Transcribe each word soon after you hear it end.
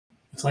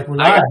It's like we're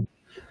live.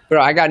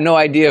 Bro, I got no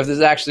idea if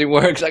this actually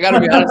works. I got to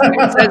be honest with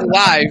you. It says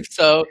live,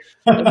 so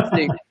let's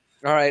see.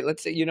 All right,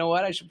 let's see. You know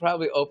what? I should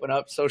probably open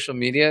up social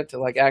media to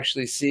like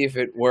actually see if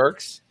it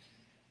works,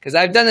 because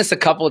I've done this a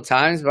couple of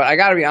times, but I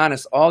got to be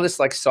honest. All this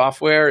like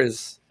software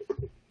is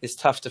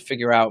tough to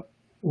figure out.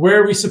 Where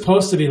are we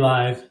supposed to be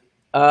live?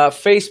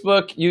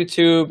 Facebook,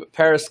 YouTube,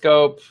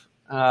 Periscope.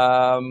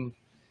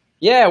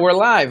 Yeah, we're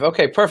live.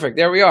 Okay, perfect.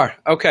 There we are.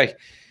 Okay.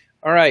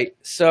 All right.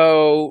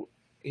 So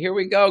here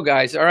we go,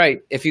 guys. All right.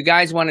 If you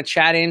guys want to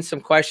chat in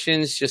some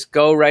questions, just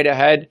go right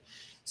ahead.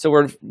 So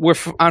we're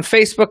on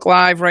Facebook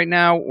Live right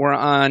now. We're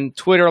on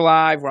Twitter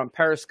Live. We're on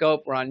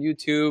Periscope. We're on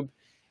YouTube.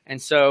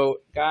 And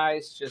so,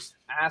 guys, just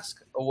ask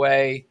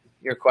away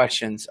your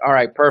questions. All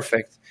right.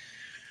 Perfect.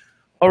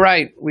 All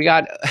right. We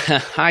got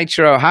hi,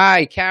 Tro.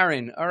 Hi,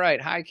 Karen. All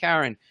right. Hi,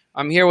 Karen.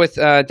 I'm here with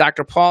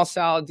Dr. Paul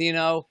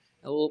Saladino.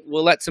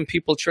 We'll let some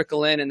people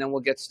trickle in, and then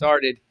we'll get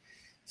started.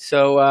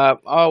 So,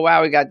 oh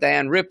wow, we got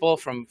Diane Ripple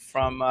from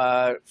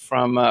Facebook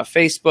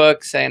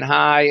saying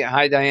hi.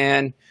 Hi,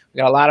 Diane. We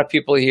got a lot of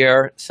people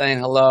here saying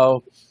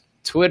hello.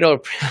 Twitter,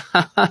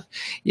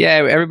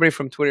 yeah, everybody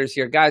from Twitter is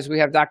here, guys. We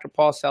have Dr.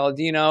 Paul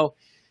Saladino.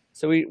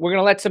 So we're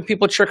gonna let some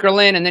people trickle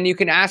in, and then you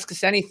can ask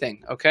us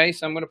anything. Okay,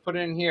 so I'm gonna put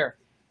it in here.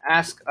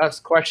 Ask us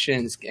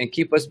questions and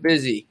keep us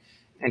busy,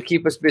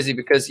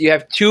 because you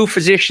have two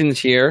physicians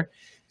here,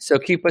 so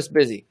keep us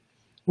busy.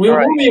 We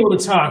won't be able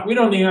to talk. We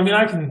don't need. I mean,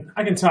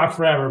 I can talk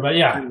forever, but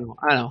yeah, I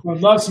know.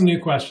 I'd love some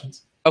new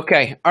questions.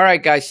 Okay, all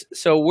right, guys.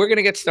 So we're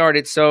gonna get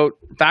started. So,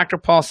 Dr.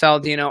 Paul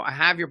Saladino, I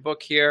have your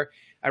book here.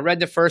 I read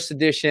the first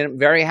edition.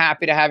 Very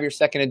happy to have your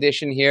second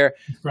edition here,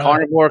 right.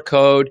 Carnivore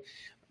Code,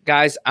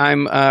 guys.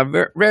 I'm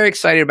very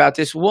excited about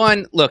this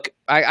one. Look,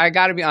 I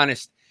got to be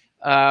honest.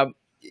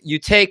 You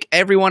take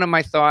every one of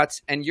my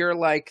thoughts, and you're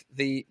like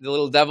the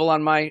little devil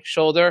on my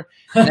shoulder.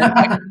 And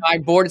then my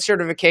board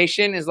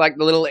certification is like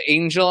the little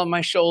angel on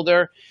my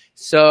shoulder.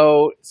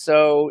 So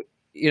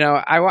you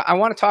know, I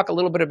want to talk a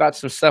little bit about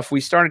some stuff. We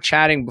started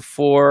chatting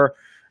before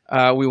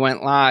we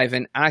went live,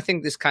 and I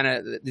think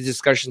the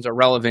discussions are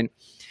relevant.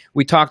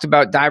 We talked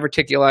about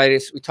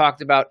diverticulitis. We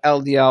talked about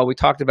LDL. We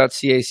talked about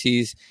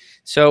CACs.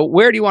 So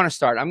where do you want to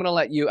start? I'm going to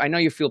let you. I know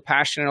you feel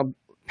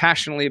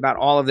passionately about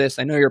all of this.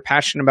 I know you're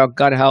passionate about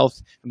gut health,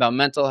 about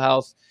mental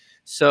health.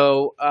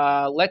 So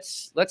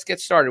let's get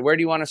started. Where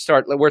do you want to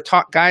start? We're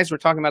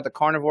talking about the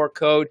Carnivore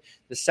Code.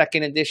 The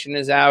second edition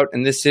is out,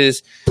 and this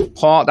is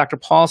Dr.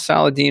 Paul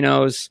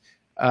Saladino's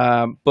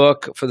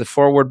book for the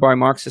foreword by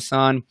Mark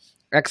Sisson.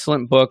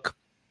 Excellent book,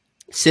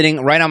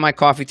 sitting right on my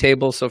coffee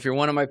table. So if you're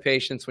one of my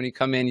patients, when you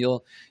come in,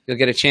 you'll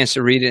get a chance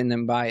to read it and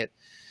then buy it.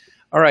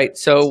 All right.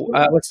 So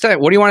let's start.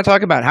 What do you want to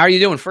talk about? How are you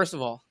doing, first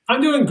of all? I'm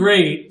doing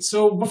great.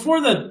 So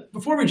before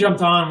we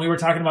jumped on, we were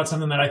talking about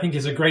something that I think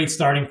is a great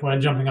starting point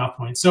and jumping off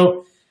point.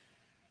 So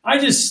I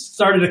just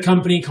started a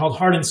company called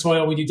Heart and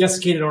Soil. We do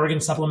desiccated organ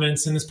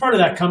supplements. And as part of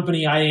that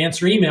company, I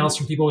answer emails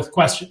from people with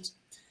questions.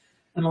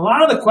 And a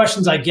lot of the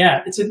questions I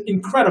get, it's an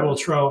incredible,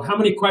 Tro, how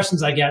many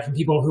questions I get from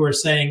people who are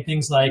saying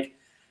things like,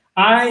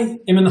 I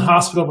am in the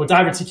hospital with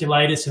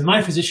diverticulitis, and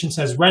my physician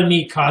says red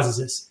meat causes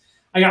this.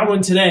 I got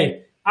one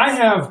today. I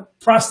have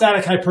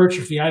prostatic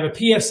hypertrophy. I have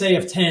a PSA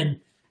of 10,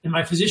 and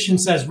my physician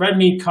says red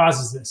meat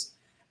causes this.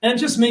 And it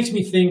just makes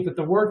me think that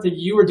the work that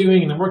you are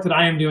doing and the work that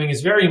I am doing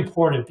is very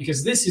important,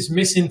 because this is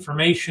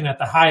misinformation at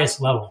the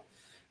highest level.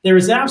 There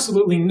is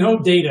absolutely no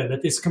data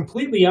that this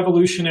completely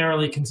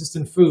evolutionarily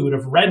consistent food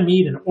of red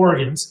meat and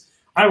organs,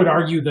 I would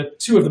argue that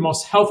two of the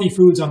most healthy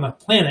foods on the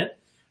planet,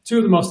 two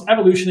of the most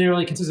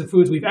evolutionarily consistent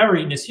foods we've ever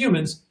eaten as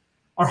humans,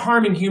 are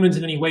harming humans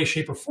in any way,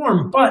 shape, or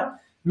form. But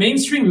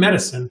mainstream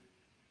medicine,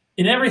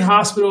 in every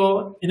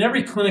hospital, in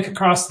every clinic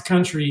across the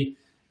country,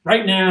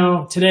 right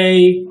now,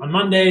 today, on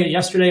Monday,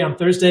 yesterday, on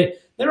Thursday,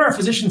 there are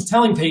physicians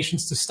telling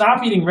patients to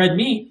stop eating red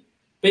meat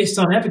based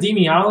on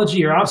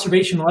epidemiology or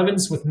observational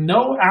evidence with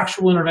no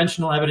actual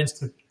interventional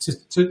evidence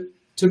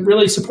to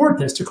really support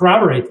this, to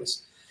corroborate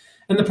this.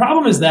 And the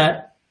problem is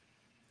that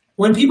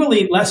when people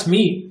eat less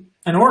meat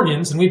and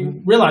organs, and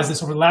we've realized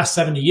this over the last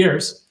 70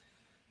 years,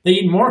 they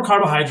eat more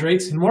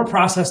carbohydrates and more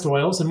processed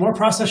oils and more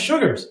processed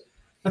sugars.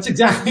 That's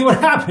exactly what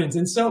happens.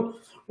 And so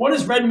what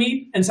does red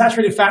meat and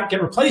saturated fat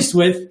get replaced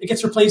with? It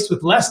gets replaced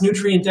with less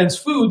nutrient-dense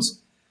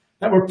foods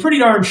that we're pretty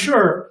darn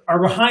sure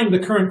are behind the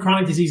current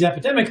chronic disease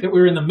epidemic that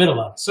we're in the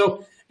middle of.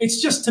 So it's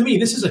just, to me,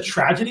 this is a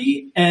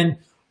tragedy. And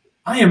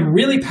I am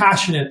really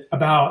passionate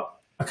about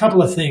a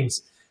couple of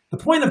things. The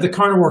point of the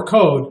Carnivore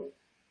Code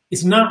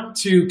is not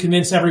to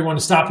convince everyone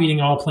to stop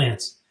eating all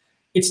plants.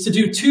 It's to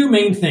do two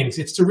main things.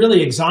 It's to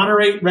really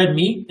exonerate red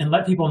meat and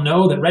let people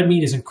know that red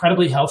meat is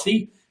incredibly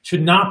healthy,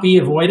 should not be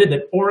avoided,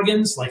 that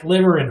organs like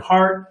liver and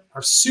heart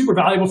are super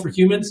valuable for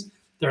humans.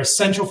 They're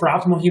essential for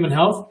optimal human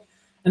health.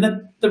 And that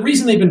the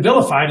reason they've been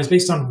vilified is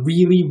based on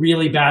really,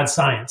 really bad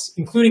science,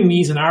 including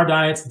these in our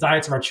diets, the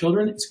diets of our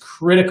children. It's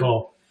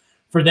critical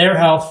for their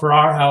health, for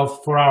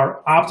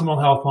our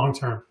optimal health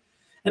long-term.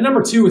 And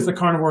number two, with the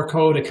Carnivore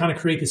Code, to kind of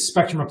create this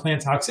spectrum of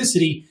plant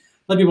toxicity,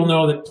 let people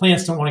know that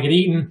plants don't want to get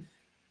eaten.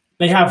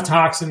 They have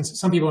toxins.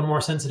 Some people are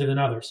more sensitive than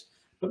others.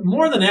 But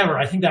more than ever,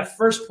 I think that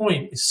first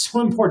point is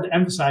so important to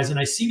emphasize. And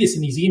I see this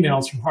in these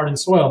emails from Heart and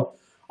Soil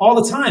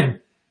all the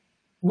time.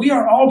 We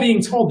are all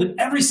being told that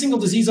every single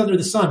disease under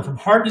the sun, from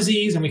heart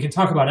disease, and we can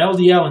talk about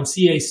LDL and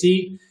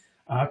CAC,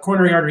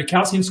 coronary artery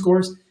calcium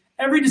scores,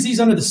 every disease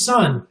under the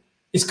sun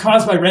is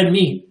caused by red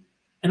meat.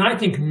 And I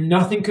think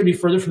nothing could be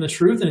further from the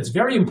truth. And it's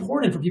very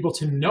important for people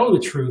to know the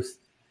truth,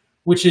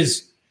 which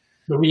is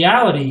the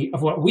reality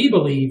of what we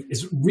believe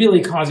is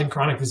really causing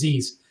chronic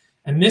disease.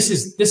 And this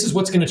is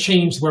what's going to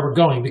change where we're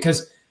going,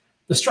 because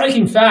the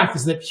striking fact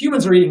is that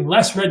humans are eating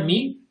less red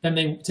meat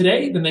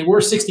today than they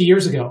were 60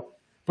 years ago.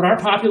 But our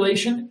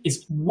population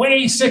is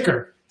way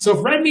sicker. So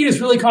if red meat is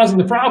really causing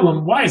the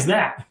problem, why is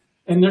that?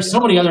 And there's so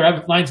many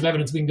other lines of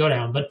evidence we can go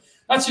down. But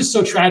that's just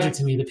so tragic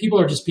to me that people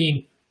are just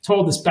being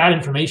told this bad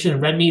information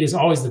and red meat is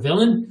always the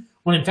villain,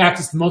 when in fact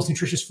it's the most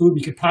nutritious food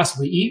we could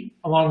possibly eat,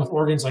 along with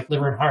organs like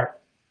liver and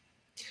heart.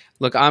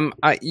 Look,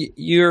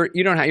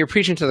 you're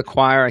preaching to the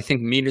choir. I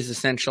think meat is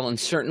essential, and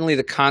certainly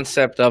the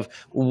concept of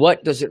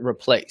what does it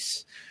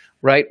replace,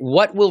 right?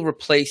 What will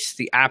replace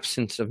the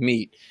absence of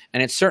meat?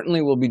 And it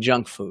certainly will be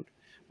junk food.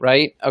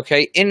 Right.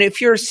 Okay. And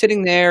if you're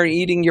sitting there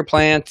eating your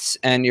plants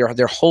and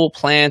they're whole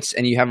plants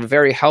and you have a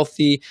very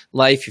healthy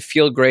life, you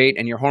feel great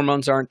and your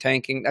hormones aren't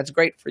tanking, that's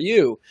great for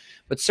you.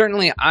 But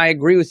certainly I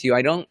agree with you.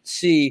 I don't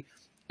see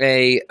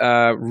a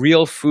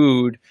real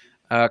food,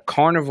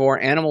 carnivore,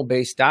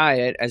 animal-based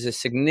diet as a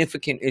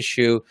significant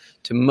issue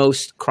to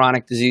most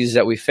chronic diseases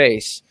that we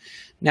face.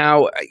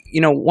 Now,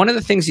 one of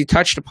the things you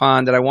touched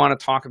upon that I want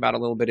to talk about a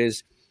little bit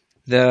is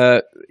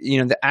the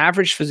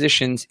average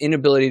physician's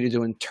inability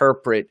to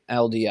interpret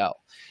LDL.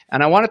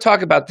 And I want to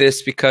talk about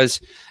this because,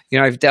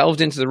 I've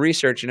delved into the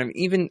research and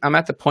I'm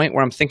at the point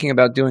where I'm thinking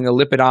about doing a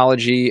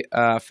lipidology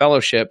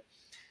fellowship,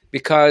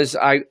 because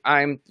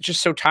I'm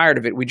just so tired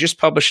of it. We just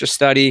published a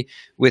study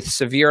with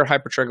severe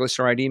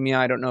hypertriglyceridemia.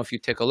 I don't know if you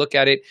take a look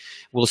at it.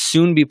 We'll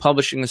soon be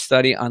publishing a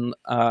study on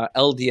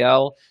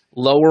LDL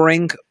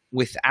lowering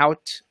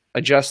without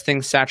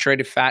adjusting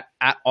saturated fat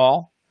at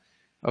all.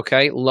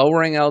 Okay,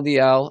 lowering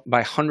LDL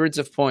by hundreds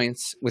of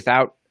points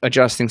without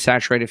adjusting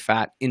saturated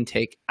fat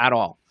intake at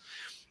all.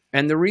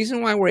 And the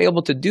reason why we're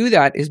able to do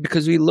that is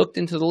because we looked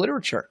into the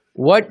literature.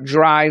 What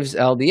drives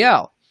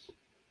LDL?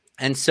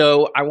 And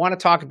so I want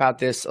to talk about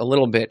this a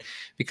little bit,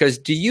 because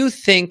do you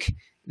think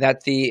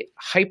that the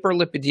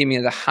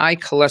hyperlipidemia, the high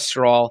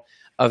cholesterol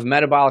of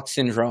metabolic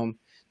syndrome,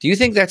 do you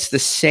think that's the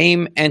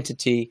same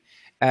entity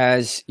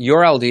as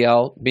your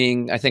LDL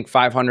being, I think,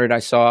 500 I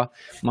saw,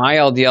 my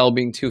LDL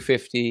being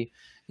 250,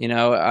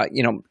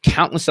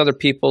 countless other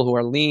people who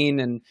are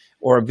lean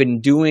or have been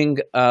doing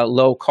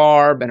low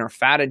carb and are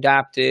fat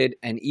adapted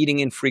and eating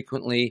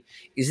infrequently?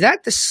 Is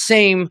that the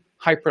same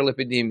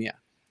hyperlipidemia?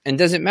 And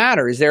does it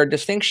matter? Is there a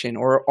distinction,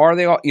 or are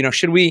they all,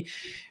 should we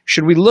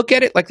look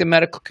at it like the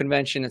medical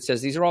convention that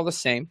says these are all the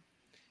same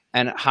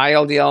and high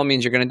LDL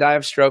means you're going to die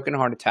of stroke and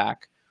heart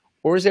attack,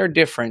 or is there a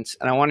difference?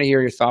 And I want to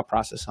hear your thought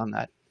process on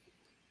that.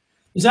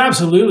 There's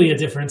absolutely a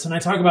difference, and I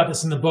talk about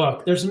this in the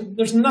book. There's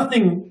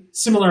nothing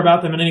similar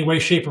about them in any way,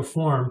 shape, or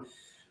form.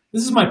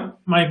 This is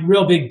my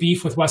real big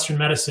beef with Western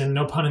medicine,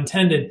 no pun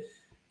intended.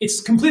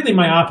 It's completely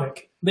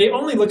myopic. They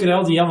only look at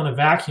LDL in a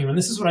vacuum, and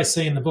this is what I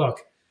say in the book.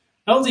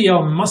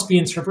 LDL must be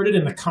interpreted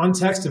in the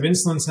context of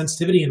insulin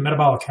sensitivity and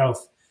metabolic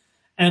health.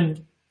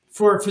 And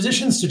for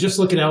physicians to just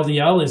look at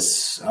LDL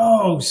is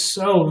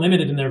so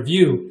limited in their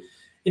view.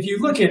 If you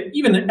look at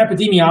even the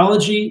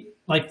epidemiology,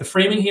 like the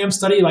Framingham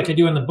study, like I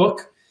do in the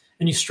book,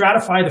 and you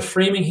stratify the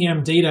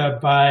Framingham data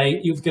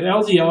you look at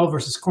LDL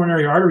versus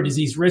coronary artery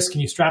disease risk,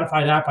 and you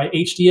stratify that by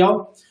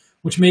HDL,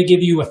 which may give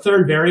you a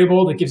third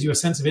variable that gives you a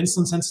sense of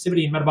insulin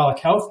sensitivity and metabolic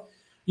health,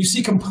 you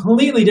see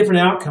completely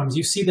different outcomes.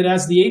 You see that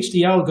as the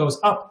HDL goes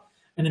up,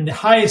 and in the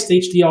highest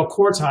HDL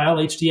quartile,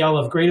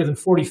 HDL of greater than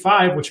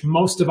 45, which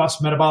most of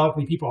us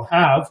metabolically people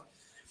have,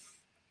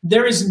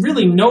 there is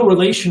really no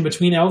relation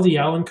between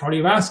LDL and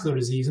cardiovascular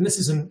disease. And this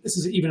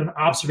is even an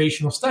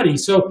observational study.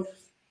 So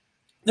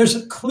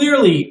there's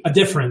clearly a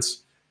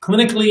difference.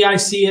 Clinically, I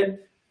see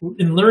it.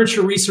 In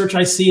literature research,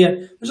 I see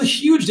it. There's a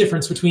huge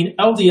difference between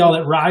LDL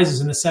that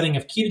rises in the setting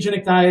of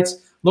ketogenic diets,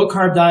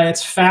 low-carb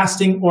diets,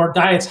 fasting, or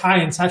diets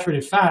high in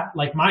saturated fat,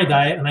 like my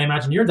diet, and I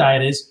imagine your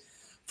diet is,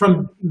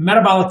 from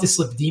metabolic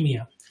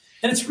dyslipidemia.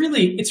 And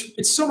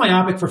it's so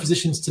myopic for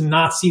physicians to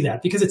not see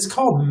that, because it's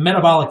called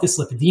metabolic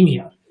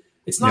dyslipidemia.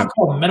 It's not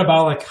called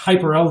metabolic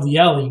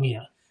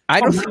hyper-LDLemia. I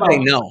don't think they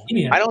know.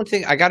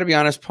 I got to be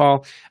honest,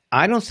 Paul,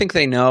 I don't think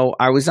they know.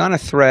 I was on a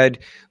thread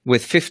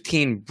with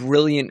 15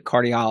 brilliant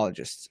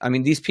cardiologists. I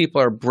mean, these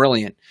people are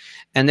brilliant.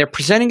 And they're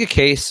presenting a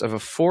case of a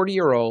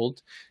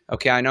 40-year-old.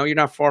 Okay, I know you're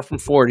not far from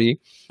 40.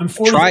 I'm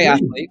 40.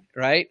 Triathlete,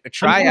 right? A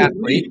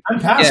triathlete. I'm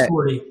past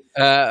 40.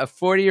 A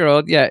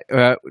 40-year-old,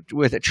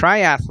 with a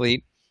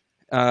triathlete,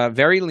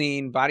 very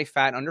lean, body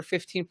fat under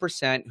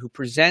 15%, who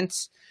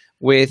presents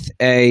with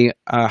a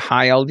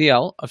high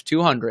LDL of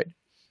 200.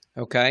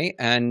 Okay,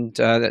 and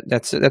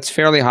that's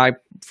fairly high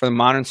for the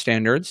modern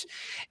standards.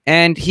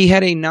 And he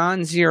had a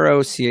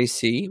non-zero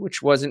CAC,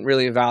 which wasn't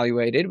really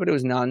evaluated, but it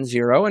was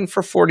non-zero. And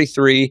for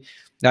 43,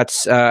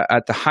 That's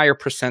at the higher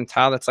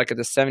percentile. That's like at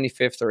the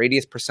 75th or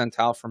 80th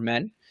percentile for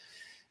men.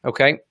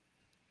 Okay.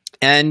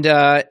 And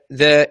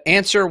the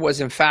answer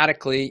was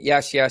emphatically,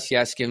 yes, yes,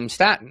 yes, give them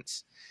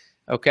statins.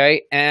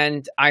 Okay.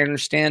 And I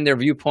understand their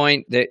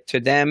viewpoint that to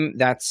them,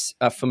 that's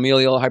a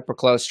familial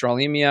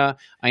hypercholesterolemia.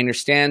 I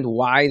understand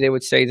why they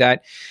would say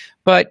that.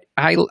 But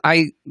I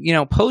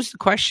posed the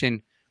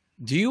question,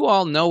 do you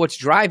all know what's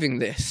driving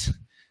this?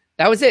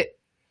 That was it.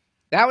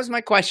 That was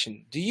my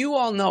question. Do you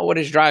all know what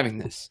is driving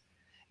this?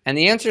 And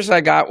the answers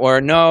I got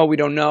were, no, we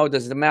don't know.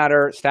 Does it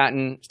matter?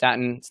 Statin,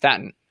 statin,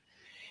 statin.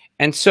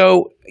 And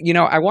so,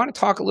 I want to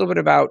talk a little bit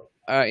about,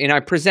 I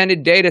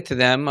presented data to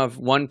them of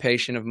one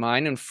patient of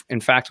mine. And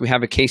in fact, we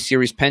have a case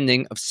series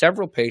pending of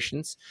several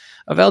patients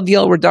of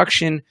LDL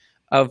reduction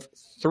of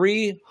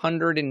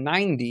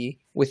 390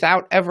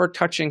 without ever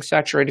touching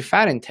saturated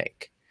fat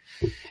intake.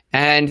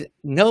 And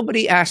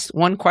nobody asked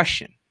one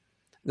question.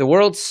 The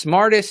world's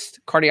smartest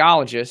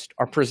cardiologists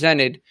are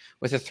presented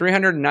with a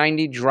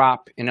 390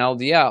 drop in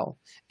LDL,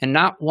 and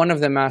not one of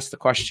them asked the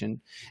question,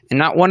 and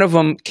not one of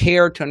them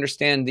cared to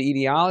understand the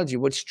etiology,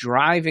 what's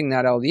driving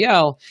that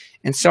LDL.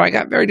 And so I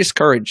got very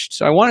discouraged.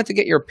 So I wanted to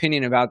get your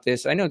opinion about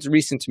this. I know it's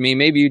recent to me.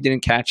 Maybe you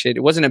didn't catch it.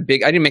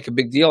 I didn't make a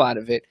big deal out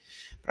of it.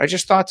 But I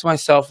just thought to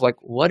myself, like,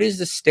 what is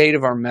the state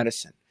of our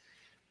medicine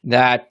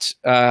that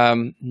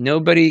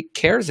nobody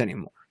cares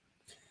anymore?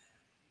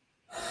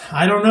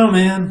 I don't know,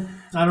 man.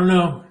 I don't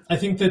know. I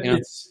think that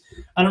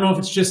I don't know if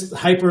it's just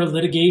hyper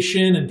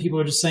litigation and people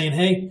are just saying,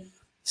 hey,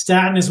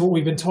 statin is what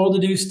we've been told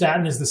to do.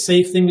 Statin is the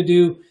safe thing to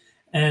do.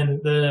 And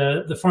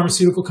the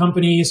pharmaceutical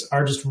companies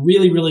are just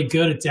really, really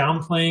good at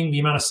downplaying the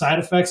amount of side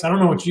effects. I don't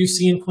know what you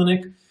see in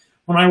clinic.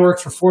 When I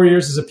worked for 4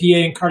 years as a PA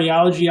in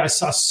cardiology, I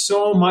saw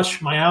so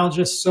much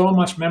myalgia, so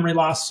much memory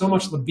loss, so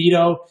much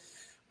libido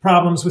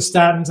problems with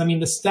statins. I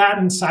mean, the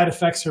statin side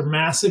effects are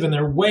massive and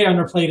they're way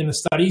underplayed in the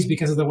studies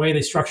because of the way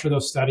they structure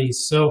those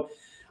studies. So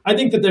I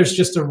think that there's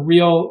just a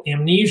real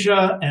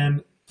amnesia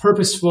and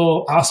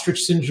purposeful ostrich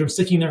syndrome,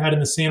 sticking their head in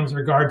the sand with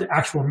regard to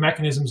actual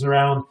mechanisms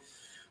around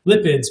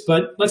lipids.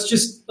 But let's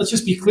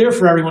just be clear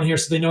for everyone here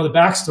so they know the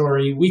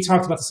backstory. We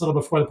talked about this a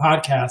little before the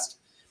podcast.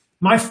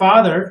 My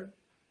father,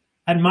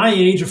 at my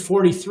age of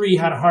 43,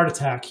 had a heart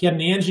attack. He had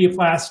an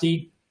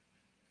angioplasty.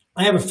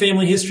 I have a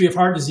family history of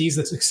heart disease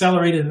that's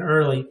accelerated and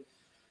early.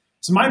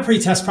 So my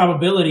pretest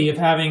probability of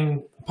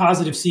having a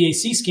positive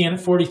CAC scan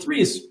at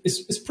 43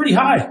 is pretty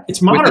high.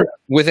 It's moderate.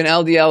 With an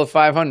LDL of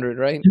 500,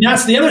 right? And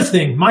that's the other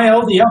thing. My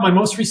LDL, my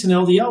most recent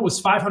LDL was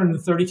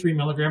 533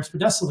 milligrams per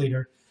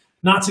deciliter.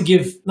 Not to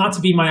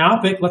be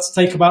myopic, let's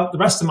take about the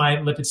rest of my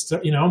lipids.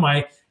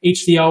 My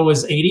HDL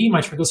was 80, my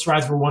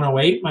triglycerides were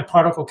 108, my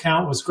particle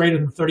count was greater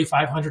than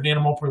 3,500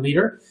 nanomole per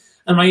liter,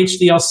 and my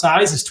HDL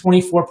size is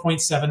 24.7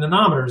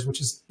 nanometers,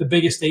 which is the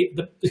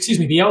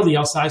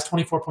LDL size,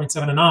 24.7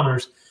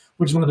 nanometers,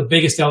 which is one of the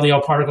biggest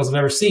LDL particles I've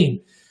ever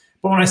seen.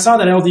 But when I saw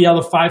that LDL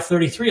of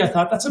 533, I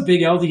thought, that's a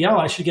big LDL.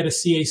 I should get a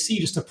CAC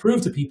just to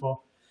prove to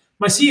people.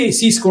 My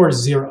CAC score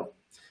is 0.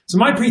 So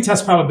my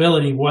pretest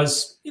probability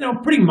was,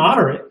 pretty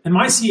moderate, and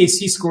my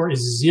CAC score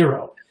is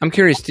 0. I'm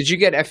curious, did you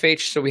get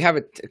FH? So we have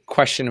a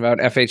question about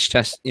FH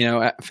test,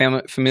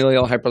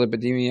 familial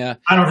hyperlipidemia.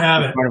 I don't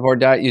have it. Carnivore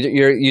diet.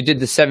 You did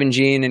the 7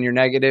 gene and you're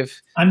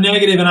negative? I'm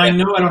negative, and I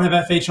know I don't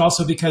have FH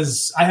also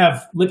because I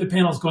have lipid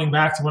panels going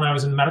back to when I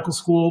was in medical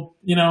school,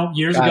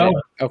 years ago.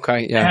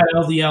 Okay, yeah. I had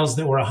LDLs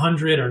that were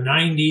 100 or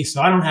 90,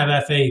 so I don't have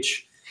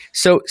FH.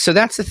 So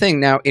that's the thing.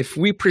 Now, if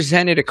we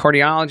presented a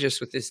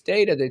cardiologist with this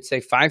data, they'd say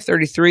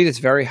 533, that's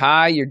very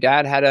high. Your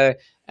dad had a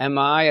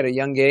MI at a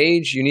young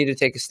age. You need to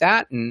take a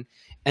statin.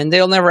 And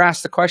they'll never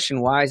ask the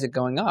question, why is it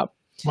going up?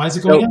 Why is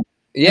it going up?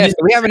 Yes, so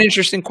we have an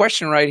interesting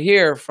question right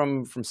here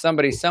from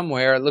somebody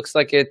somewhere. It looks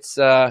like it's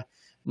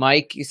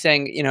Mike. He's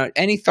saying,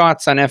 any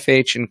thoughts on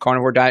FH and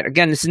carnivore diet?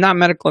 Again, this is not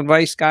medical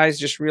advice, guys.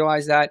 Just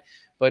realize that.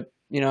 But,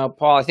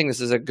 Paul, I think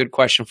this is a good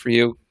question for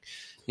you.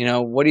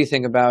 What do you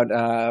think about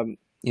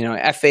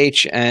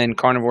FH and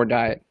carnivore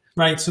diet?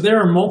 Right. So there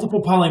are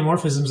multiple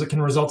polymorphisms that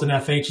can result in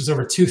FH. There's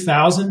over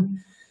 2,000.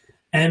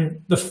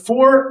 And the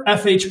 4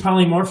 FH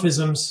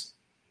polymorphisms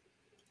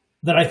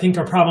that I think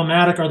are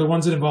problematic are the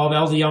ones that involve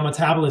LDL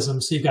metabolism.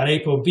 So you've got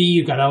ApoB,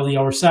 you've got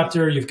LDL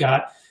receptor, you've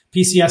got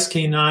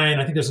PCSK9.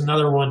 I think there's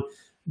another one.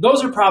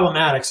 Those are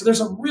problematic. So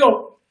there's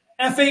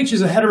FH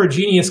is a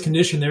heterogeneous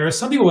condition. There are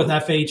some people with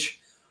FH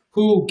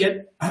who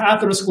get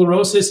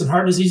atherosclerosis and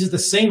heart disease at the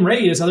same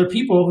rate as other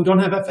people who don't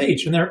have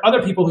FH. And there are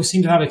other people who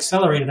seem to have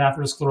accelerated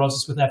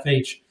atherosclerosis with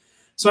FH.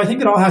 So I think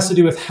it all has to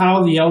do with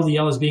how the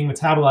LDL is being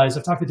metabolized.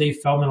 I've talked to Dave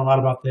Feldman a lot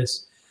about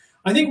this.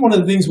 I think one of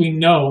the things we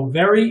know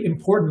very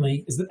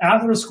importantly is that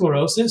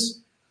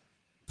atherosclerosis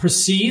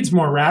proceeds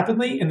more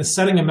rapidly in the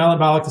setting of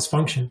metabolic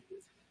dysfunction.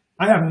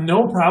 I have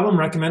no problem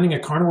recommending a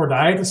carnivore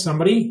diet to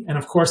somebody. And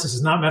of course, this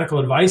is not medical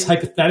advice.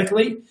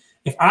 Hypothetically,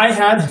 if I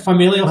had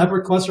familial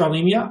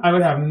hypercholesterolemia, I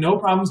would have no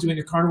problems doing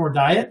a carnivore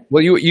diet.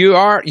 Well, you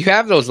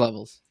have those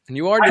levels, and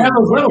you are. I have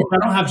those levels.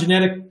 I don't have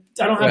genetic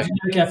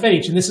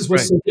FH, and this is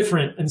what's so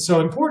different and so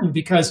important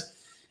because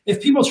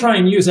if people try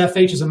and use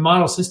FH as a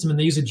model system and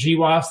they use a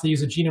GWAS, they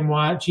use a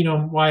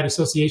genome-wide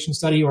association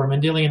study or a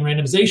Mendelian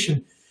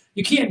randomization,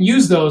 you can't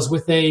use those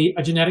with a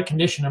genetic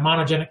condition, a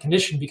monogenic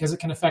condition, because it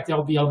can affect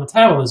LDL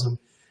metabolism.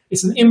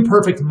 It's an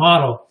imperfect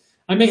model.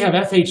 I may have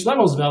FH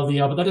levels of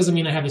LDL, but that doesn't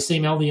mean I have the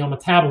same LDL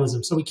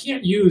metabolism. So we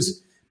can't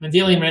use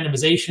Mendelian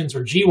randomizations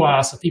or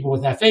GWAS of people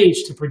with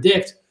FH to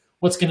predict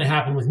what's going to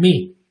happen with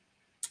me.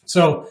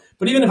 So,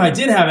 but even if I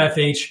did have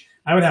FH,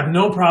 I would have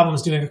no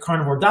problems doing a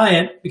carnivore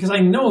diet because I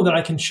know that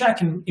I can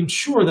check and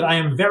ensure that I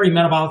am very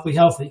metabolically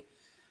healthy.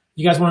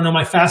 You guys want to know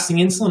my fasting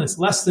insulin? It's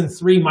less than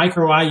 3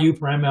 micro-IU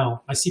per ml.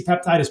 My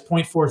C-peptide is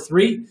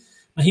 0.43.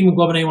 My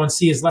hemoglobin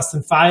A1C is less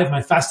than 5.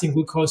 My fasting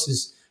glucose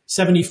is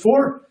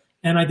 74.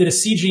 And I did a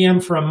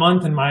CGM for a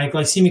month, and my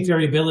glycemic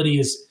variability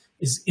is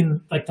in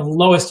like the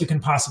lowest you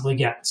can possibly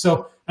get.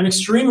 So I'm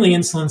extremely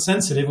insulin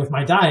sensitive with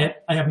my diet.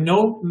 I have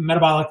no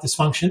metabolic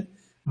dysfunction.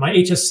 My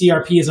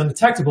HSCRP is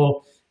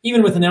undetectable.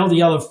 Even with an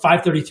LDL of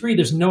 533,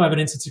 there's no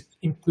evidence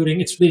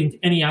it's leading to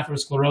any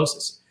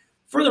atherosclerosis.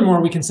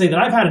 Furthermore, we can say that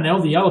I've had an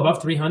LDL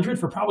above 300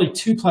 for probably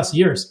 2+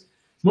 years.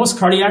 Most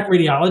cardiac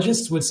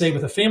radiologists would say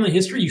with a family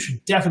history, you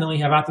should definitely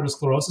have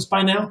atherosclerosis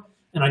by now,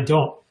 and I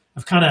don't.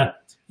 I've kind of,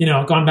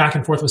 gone back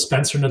and forth with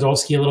Spencer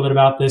Nadolsky a little bit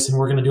about this, and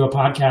we're going to do a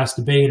podcast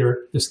debate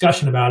or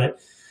discussion about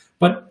it.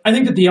 But I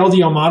think that the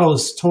LDL model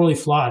is totally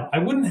flawed. I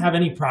wouldn't have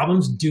any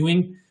problems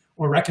doing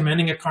or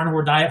recommending a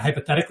carnivore diet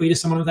hypothetically to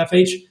someone with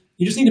FH.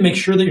 You just need to make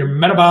sure that you're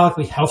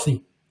metabolically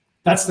healthy.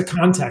 That's the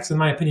context, in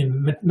my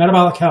opinion,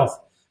 metabolic health.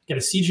 Get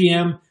a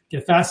CGM,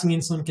 get a fasting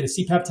insulin, get a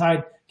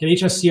C-peptide, get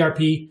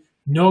HSCRP,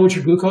 know what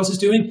your glucose is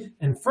doing.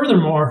 And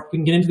furthermore, we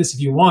can get into this if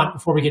you want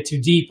before we get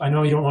too deep. I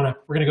know you don't want to,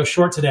 we're going to go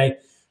short today.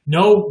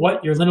 Know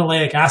what your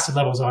linoleic acid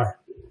levels are.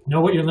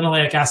 Know what your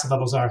linoleic acid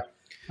levels are.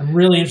 I'm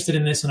really interested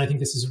in this, and I think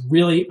this is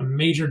really a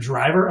major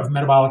driver of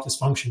metabolic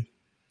dysfunction.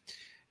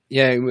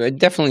 Yeah, I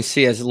definitely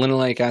see as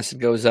linoleic acid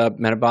goes up,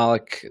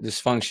 metabolic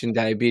dysfunction,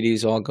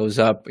 diabetes all goes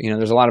up.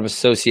 There's a lot of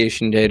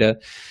association data.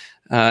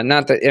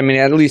 Not that,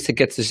 at least it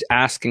gets us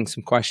asking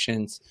some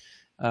questions,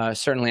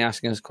 certainly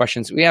asking us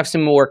questions. We have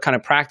some more kind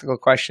of practical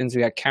questions.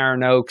 We got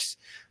Karen Oakes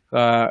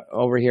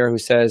over here who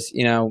says,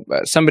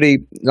 somebody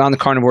on the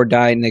carnivore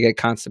diet and they get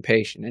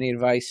constipation. Any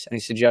advice, any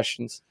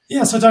suggestions?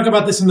 Yeah, so I talk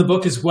about this in the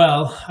book as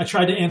well. I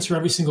tried to answer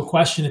every single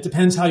question. It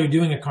depends how you're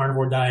doing a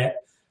carnivore diet.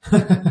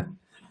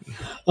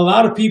 A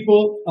lot of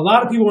people,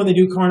 when they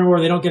do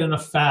carnivore, they don't get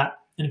enough fat.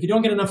 And if you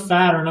don't get enough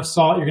fat or enough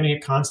salt, you're going to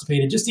get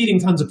constipated. Just eating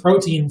tons of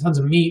protein, tons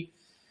of meat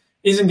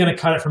isn't going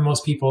to cut it for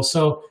most people.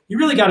 So you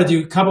really got to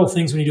do a couple of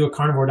things when you do a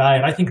carnivore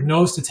diet. I think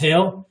nose to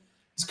tail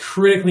is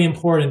critically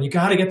important. You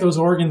got to get those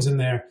organs in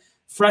there.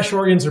 Fresh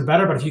organs are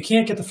better, but if you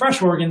can't get the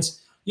fresh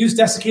organs, use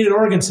desiccated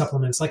organ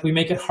supplements like we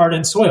make at Heart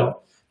and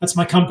Soil. That's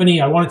my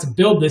company. I wanted to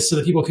build this so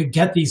that people could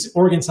get these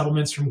organ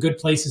supplements from good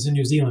places in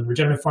New Zealand,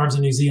 regenerative farms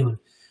in New Zealand.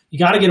 You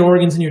got to get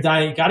organs in your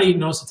diet. You got to eat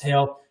nose to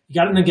tail. You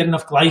got to get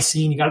enough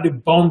glycine. You got to do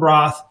bone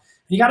broth.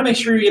 And you got to make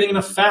sure you're getting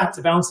enough fat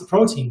to balance the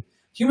protein.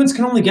 Humans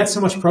can only get so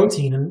much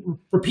protein. And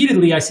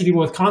repeatedly, I see people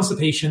with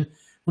constipation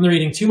when they're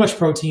eating too much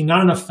protein,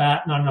 not enough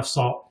fat, not enough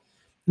salt.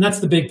 And that's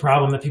the big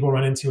problem that people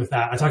run into with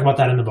that. I talk about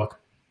that in the book.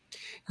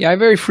 Yeah, I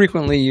very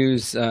frequently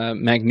use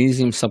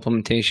magnesium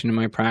supplementation in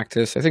my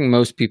practice. I think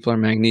most people are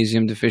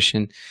magnesium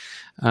deficient.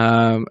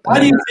 Why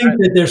do you think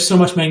that there's so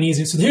much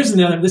magnesium? So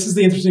this is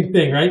the interesting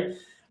thing, right?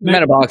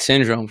 Metabolic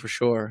syndrome for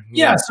sure.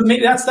 Yeah, so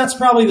maybe that's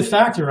probably the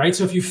factor, right?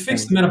 So if you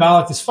fix the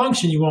metabolic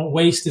dysfunction, you won't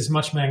waste as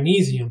much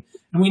magnesium.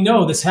 And we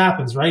know this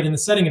happens, right? In the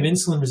setting of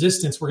insulin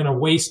resistance, we're going to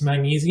waste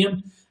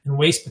magnesium and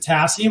waste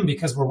potassium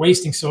because we're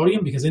wasting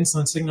sodium because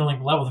insulin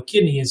signaling level of the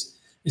kidney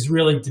is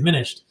really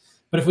diminished.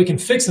 But if we can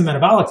fix the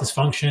metabolic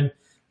dysfunction,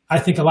 I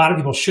think a lot of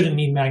people shouldn't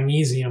need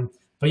magnesium.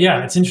 But yeah,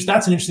 that's an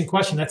interesting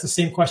question. That's the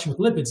same question with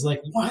lipids.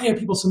 Like, why are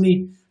so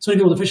many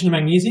people deficient in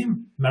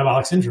magnesium?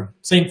 Metabolic syndrome.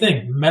 Same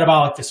thing,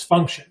 metabolic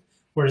dysfunction.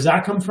 Where does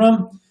that come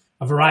from?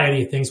 A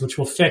variety of things, which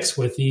we'll fix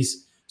with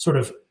these sort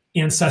of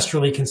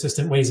ancestrally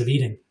consistent ways of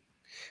eating.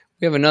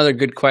 We have another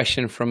good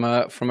question from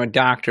a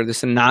doctor,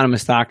 this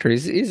anonymous doctor.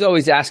 He's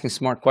always asking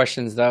smart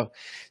questions, though.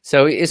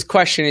 So his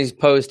question he's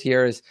posed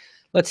here is,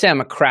 let's say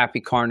I'm a crappy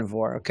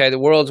carnivore, okay? The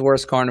world's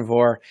worst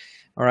carnivore,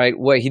 all right?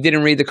 Well, he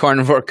didn't read the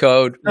carnivore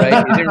code, right?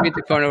 He didn't read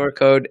the carnivore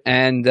code,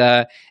 and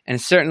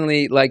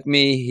certainly, like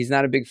me, he's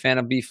not a big fan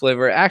of beef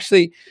liver.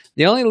 Actually,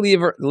 the only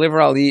liver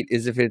I'll eat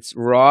is if it's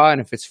raw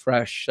and if it's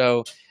fresh.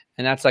 So,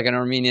 and that's like an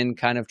Armenian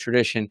kind of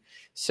tradition.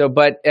 So,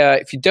 but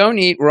if you don't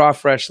eat raw,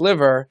 fresh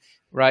liver,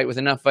 right, with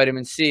enough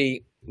vitamin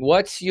C,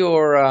 what's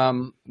your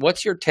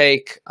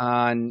take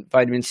on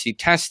vitamin C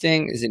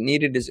testing? Is it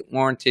needed? Is it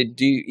warranted?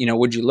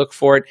 Would you look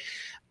for it?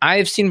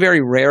 I've seen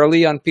very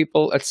rarely on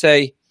people. Let's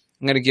say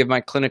I'm going to give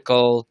my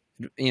clinical,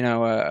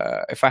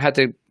 if I had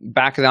to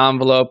back of the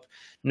envelope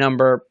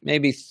number,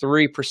 maybe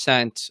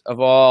 3% of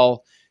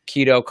all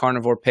keto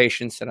carnivore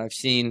patients that I've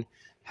seen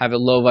have a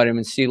low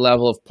vitamin C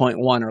level of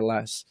 0.1 or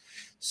less.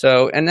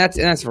 So, and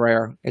that's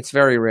rare. It's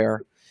very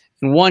rare.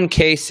 In one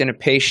case, in a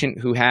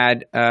patient who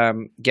had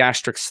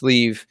gastric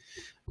sleeve,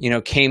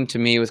 came to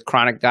me with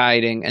chronic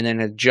dieting and then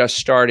had just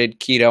started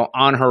keto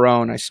on her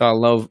own. I saw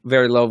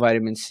very low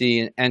vitamin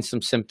C and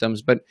some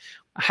symptoms, but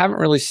I haven't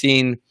really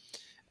seen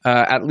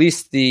at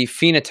least the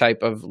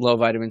phenotype of low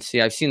vitamin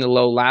C. I've seen the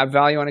low lab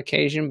value on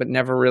occasion, but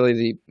never really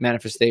the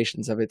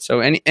manifestations of it. So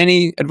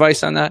any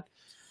advice on that?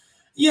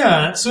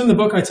 Yeah. So in the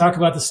book, I talk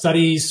about the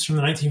studies from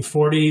the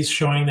 1940s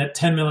showing that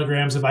 10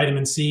 milligrams of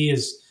vitamin C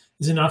is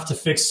enough to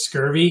fix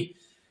scurvy.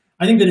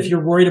 I think that if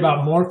you're worried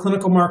about more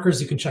clinical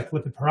markers, you can check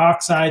lipid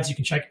peroxides, you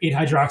can check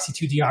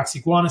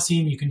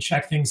 8-hydroxy-2-deoxyguanosine, you can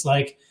check things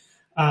like,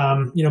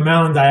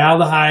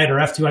 malondialdehyde or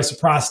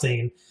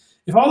F2-isoprostane.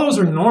 If all those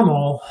are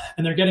normal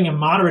and they're getting a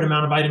moderate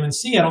amount of vitamin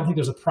C, I don't think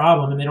there's a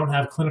problem and they don't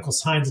have clinical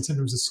signs and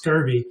symptoms of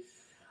scurvy.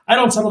 I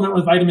don't supplement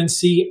with vitamin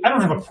C. I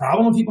don't have a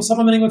problem with people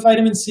supplementing with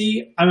vitamin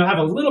C. I have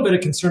a little bit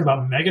of concern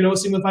about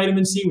megadosing with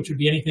vitamin C, which would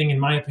be anything, in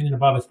my opinion,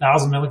 above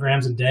 1,000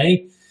 milligrams a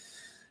day.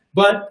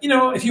 But,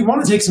 if you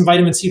want to take some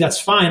vitamin C, that's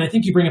fine. I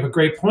think you bring up a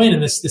great point,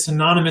 and this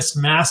anonymous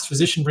masked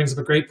physician brings up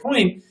a great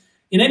point.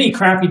 In any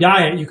crappy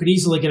diet, you could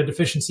easily get a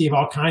deficiency of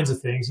all kinds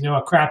of things.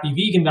 A crappy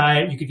vegan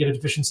diet, you could get a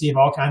deficiency of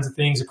all kinds of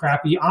things. A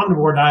crappy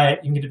omnivore diet,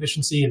 you can get a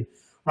deficiency in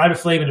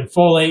riboflavin and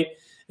folate.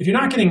 If you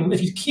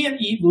can't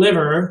eat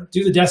liver,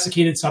 do the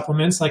desiccated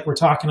supplements like we're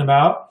talking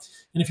about.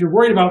 And if you're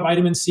worried about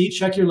vitamin C,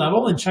 check your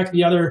level and check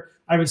the other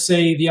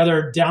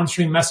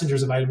downstream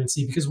messengers of vitamin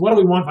C. Because what do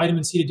we want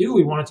vitamin C to do?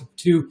 We want it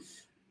to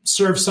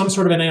serve some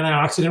sort of an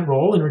antioxidant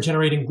role in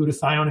regenerating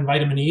glutathione and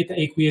vitamin E at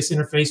the aqueous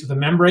interface with the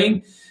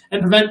membrane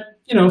and prevent,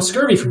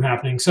 scurvy from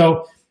happening.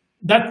 So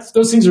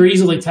those things are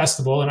easily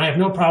testable. And I have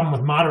no problem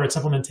with moderate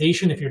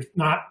supplementation if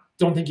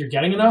don't think you're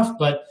getting enough.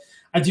 But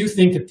I do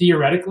think that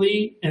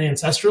theoretically and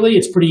ancestrally,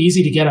 it's pretty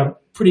easy to get a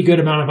pretty good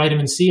amount of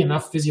vitamin C,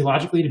 enough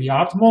physiologically to be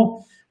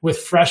optimal with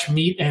fresh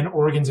meat and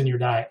organs in your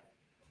diet.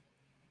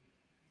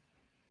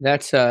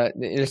 It's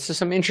just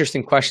some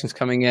interesting questions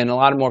coming in. A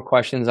lot of more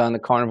questions on the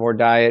carnivore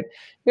diet.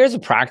 Here's a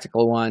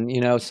practical one.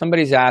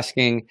 Somebody's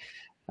asking,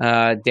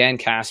 Dan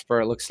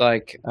Casper, it looks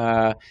like,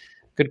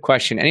 good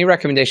question. Any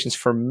recommendations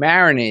for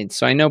marinades?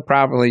 So I know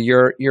probably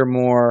you're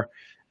more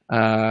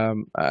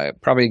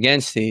probably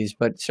against these,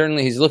 but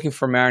certainly he's looking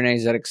for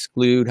marinades that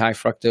exclude high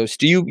fructose.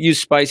 Do you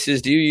use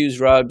spices? Do you use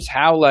rubs?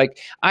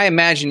 I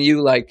imagine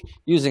you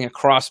using a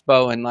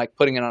crossbow and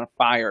putting it on a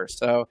fire.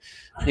 So,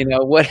 how do you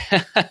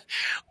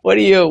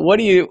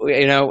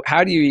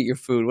eat your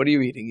food? What are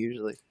you eating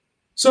usually?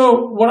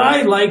 So what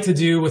I like to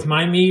do with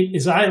my meat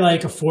is I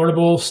like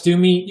affordable stew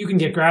meat. You can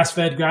get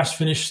grass-fed,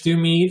 grass-finished stew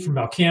meat from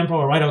Belcampo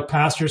or White Oak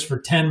Pastures for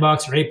 $10 or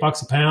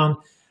 $8 a pound.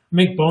 I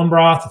make bone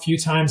broth a few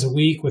times a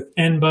week with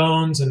end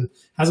bones and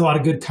has a lot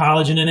of good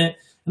collagen in it.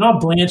 And I'll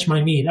blanch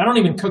my meat. I don't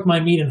even cook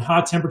my meat in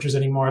hot temperatures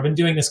anymore. I've been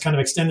doing this kind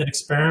of extended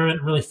experiment.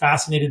 I'm really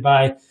fascinated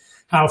by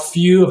how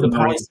few of the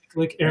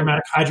polycyclic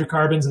aromatic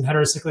hydrocarbons and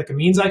heterocyclic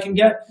amines I can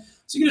get.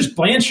 So you can just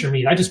blanch your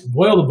meat. I just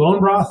boil the bone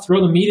broth,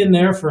 throw the meat in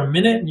there for a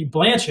minute, and you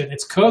blanch it. And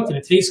it's cooked and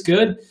it tastes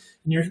good. And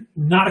you're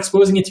not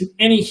exposing it to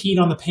any heat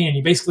on the pan.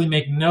 You basically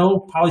make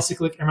no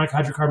polycyclic aromatic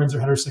hydrocarbons or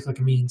heterocyclic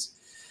amines.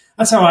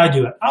 That's how I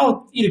do it.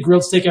 I'll eat a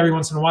grilled steak every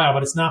once in a while,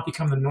 but it's not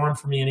become the norm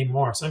for me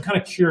anymore. So I'm kind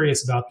of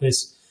curious about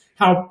this,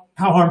 how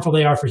harmful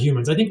they are for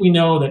humans. I think we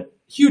know that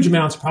huge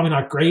amounts are probably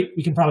not great.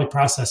 We can probably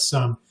process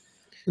some.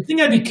 The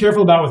thing I'd be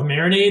careful about with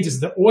marinades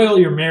is the oil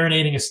you're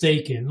marinating a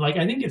steak in.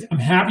 I think if I'm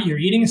happy you're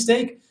eating a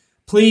steak,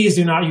 please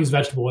do not use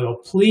vegetable oil.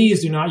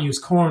 Please do not use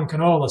corn,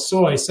 canola,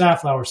 soy,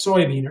 safflower,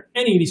 soybean, or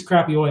any of these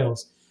crappy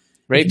oils.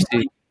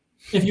 Rapeseed.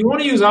 If you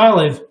want to use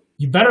olive,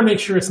 you better make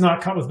sure it's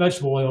not cut with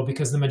vegetable oil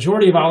because the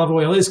majority of olive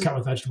oil is cut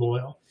with vegetable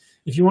oil.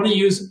 If you want to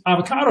use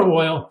avocado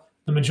oil,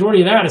 the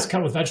majority of that is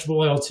cut with vegetable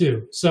oil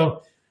too.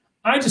 So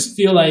I just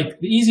feel like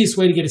the easiest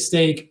way to get a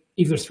steak,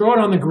 either throw it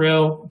on the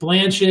grill,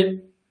 blanch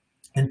it,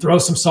 and throw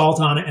some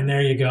salt on it, and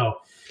there you go.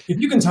 If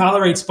you can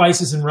tolerate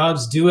spices and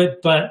rubs, do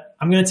it. But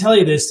I'm going to tell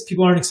you this,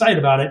 people aren't excited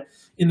about it.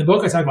 In the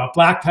book, I talk about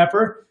black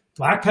pepper.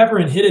 Black pepper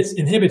inhibits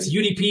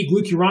UDP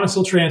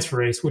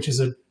glucuronidyltransferase, which is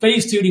a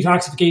phase 2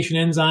 detoxification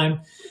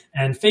enzyme.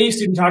 And phase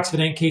 2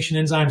 detoxification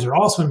enzymes are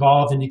also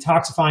involved in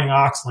detoxifying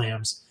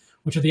oxalams,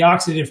 which are the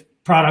oxidative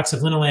products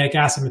of linoleic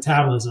acid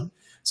metabolism.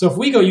 So if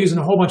we go using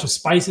a whole bunch of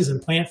spices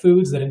and plant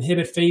foods that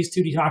inhibit phase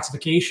 2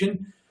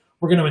 detoxification,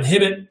 we're going to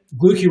inhibit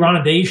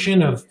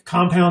glucuronidation of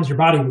compounds your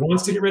body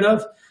wants to get rid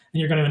of, and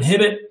you're going to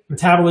inhibit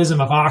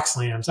metabolism of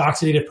oxalams,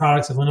 oxidative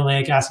products of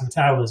linoleic acid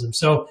metabolism.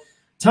 So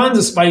tons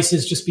of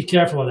spices, just be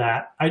careful of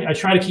that. I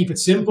try to keep it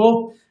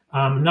simple.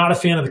 I'm not a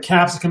fan of the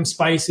capsicum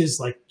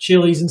spices like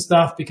chilies and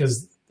stuff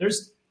because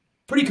there's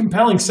pretty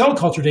compelling cell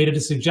culture data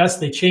to suggest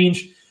they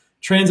change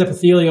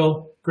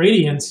transepithelial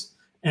gradients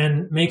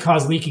and may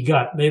cause leaky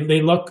gut.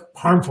 They look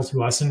harmful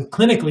to us. And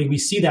clinically, we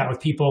see that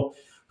with people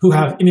who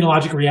have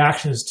immunologic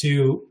reactions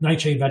to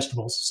nightshade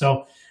vegetables.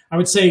 So I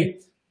would say,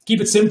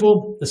 keep it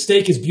simple. The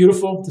steak is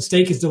beautiful. The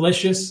steak is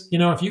delicious.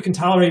 If you can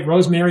tolerate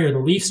rosemary or the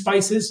leaf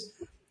spices,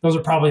 those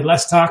are probably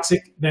less toxic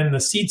than the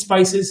seed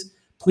spices.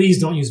 Please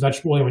don't use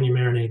vegetable oil when you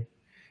marinate.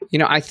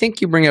 I think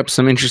you bring up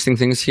some interesting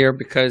things here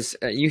because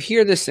you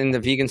hear this in the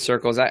vegan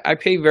circles. I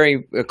pay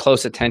very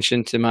close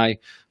attention to my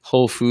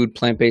whole food,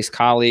 plant-based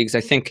colleagues.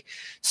 I think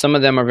some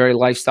of them are very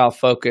lifestyle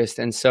focused.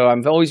 And so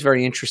I'm always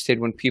very interested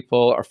when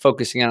people are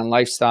focusing on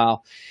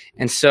lifestyle.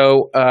 And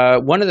so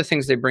one of the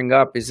things they bring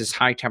up is this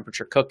high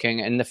temperature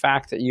cooking, and the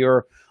fact that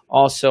you're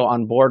also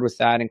on board with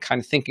that and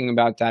kind of thinking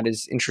about that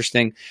is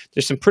interesting.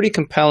 There's some pretty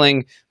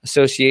compelling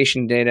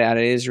association data out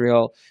of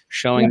Israel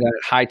showing that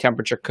high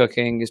temperature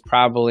cooking is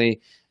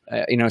probably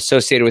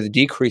associated with a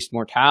decreased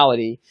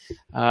mortality.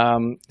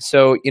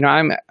 So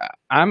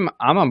I'm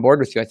on board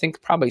with you. I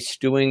think probably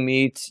stewing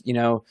meats,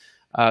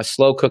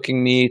 slow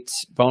cooking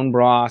meats, bone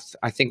broth.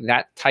 I think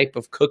that type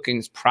of cooking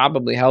is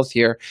probably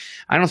healthier.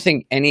 I don't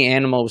think any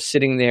animal was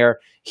sitting there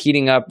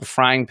heating up a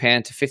frying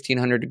pan to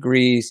 1500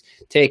 degrees,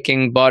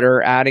 taking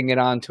butter, adding it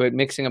onto it,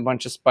 mixing a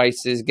bunch of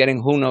spices,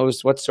 getting who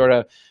knows what sort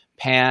of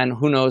pan,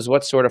 who knows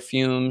what sort of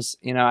fumes.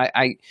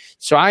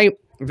 So I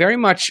very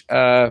much,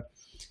 I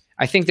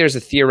think there's a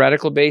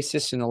theoretical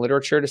basis in the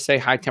literature to say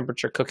high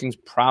temperature cooking is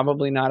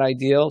probably not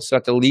ideal. So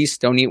at the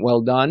least, don't eat well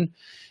done.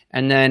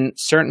 And then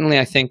certainly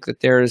I think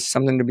that there's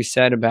something to be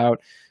said about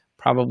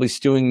probably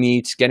stewing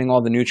meats, getting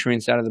all the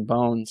nutrients out of the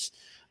bones.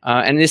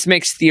 And this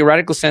makes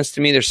theoretical sense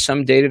to me. There's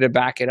some data to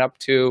back it up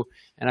too.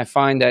 And I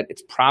find that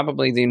it's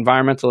probably the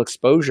environmental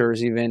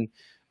exposures even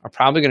are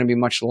probably going to be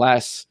much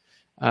less.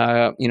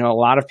 A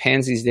lot of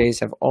pans these days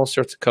have all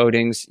sorts of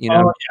coatings. Oh,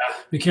 yeah.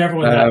 Be careful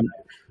with that.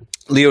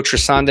 Leo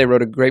Trisande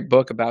wrote a great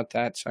book about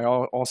that. So I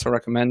also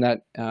recommend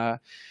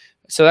that.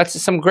 So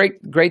that's some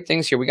great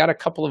things here. We got a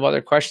couple of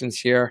other questions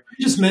here.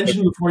 You just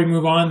mentioned before we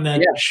move on that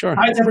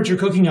high temperature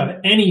cooking of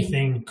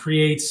anything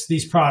creates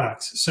these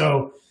products.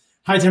 So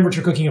high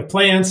temperature cooking of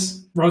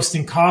plants,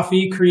 roasting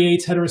coffee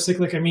creates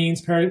heterocyclic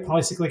amines,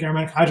 polycyclic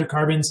aromatic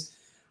hydrocarbons.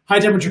 High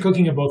temperature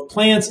cooking of both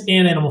plants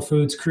and animal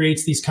foods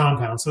creates these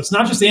compounds. So it's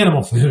not just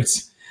animal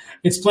foods,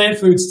 it's plant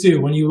foods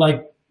too. When you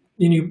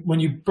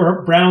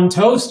brown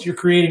toast, you're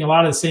creating a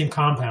lot of the same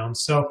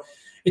compounds. So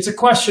it's a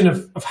question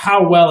of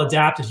how well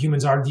adapted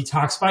humans are to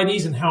detoxify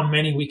these and how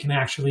many we can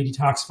actually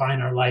detoxify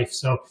in our life.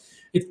 So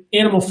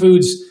animal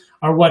foods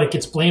are what it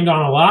gets blamed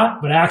on a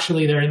lot, but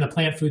actually they're in the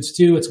plant foods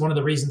too. It's one of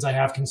the reasons I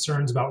have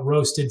concerns about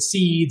roasted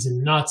seeds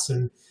and nuts,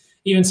 and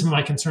even some of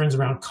my concerns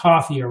around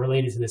coffee are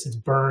related to this. It's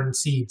burned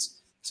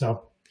seeds.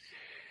 So.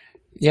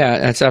 Yeah,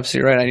 that's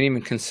absolutely right. I didn't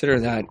even consider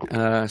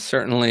that.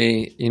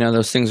 Certainly,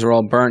 those things are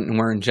all burnt and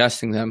we're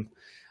ingesting them.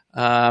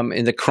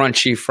 In the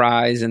crunchy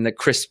fries and the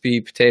crispy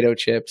potato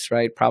chips,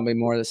 right? Probably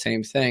more of the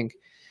same thing.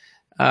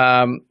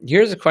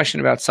 Here's a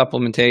question about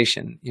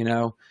supplementation.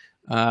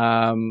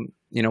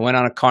 Went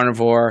on a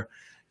carnivore.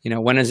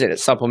 When is it a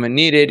supplement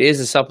needed? Is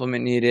a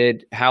supplement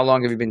needed? How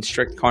long have you been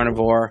strict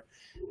carnivore?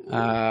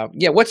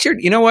 What's your,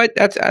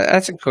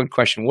 that's a good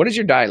question. What does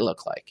your diet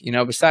look like?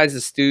 Besides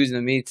the stews and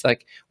the meats,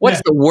 like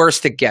what's the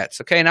worst it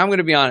gets? Okay. And I'm going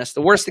to be honest.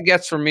 The worst it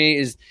gets for me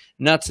is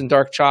nuts and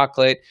dark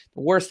chocolate.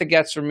 The worst it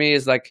gets for me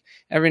is like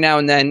every now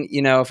and then,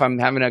 if I'm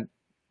having a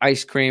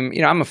ice cream,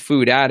 I'm a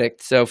food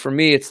addict. So for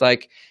me, it's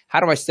like, how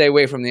do I stay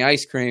away from the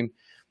ice cream?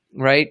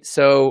 Right.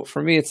 So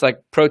for me, it's like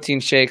protein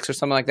shakes or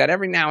something like that.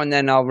 Every now and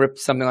then I'll rip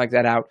something like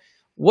that out.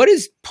 What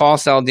does Paul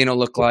Saladino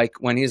look like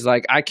when he's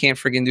like, I can't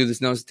freaking do this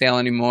nose to tail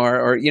anymore?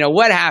 Or,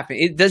 what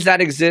happened? Does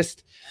that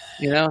exist?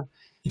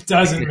 It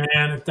doesn't,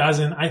 man. It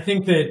doesn't. I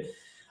think that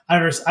I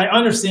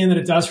understand that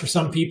it does for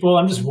some people.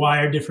 I'm just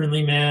wired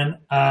differently, man.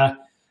 I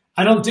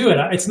don't do it.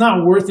 It's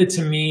not worth it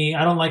to me.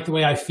 I don't like the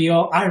way I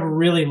feel. I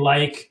really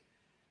like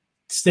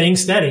staying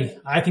steady.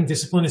 I think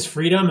discipline is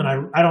freedom.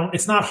 And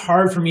it's not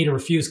hard for me to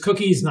refuse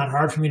cookies. Not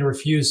hard for me to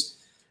refuse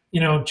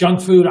junk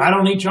food. I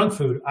don't eat junk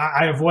food.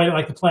 I avoid it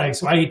like the plague.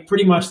 So I eat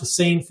pretty much the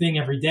same thing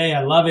every day.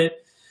 I love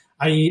it.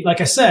 Like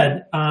I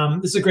said,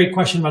 this is a great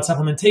question about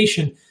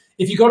supplementation.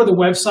 If you go to the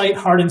website,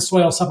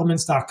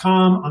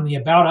 heartandsoilsupplements.com, on the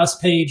About Us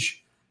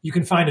page, you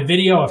can find a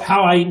video of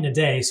how I eat in a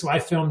day. So I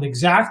filmed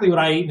exactly what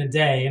I eat in a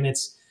day. And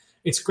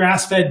it's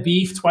grass-fed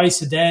beef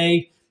twice a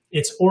day.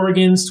 It's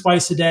organs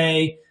twice a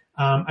day.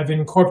 I've been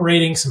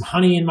incorporating some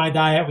honey in my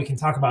diet. We can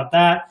talk about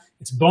that.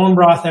 It's bone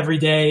broth every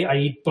day. I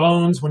eat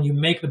bones. When you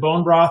make the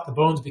bone broth, the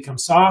bones become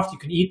soft. You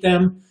can eat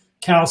them.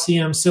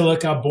 Calcium,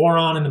 silica,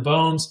 boron in the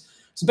bones.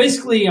 So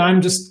basically,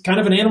 I'm just kind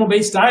of an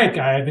animal-based diet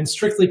guy. I've been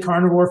strictly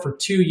carnivore for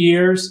 2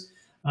 years.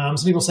 Some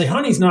people say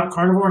honey's not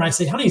carnivore, and I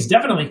say honey's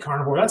definitely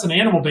carnivore. That's an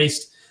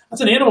animal-based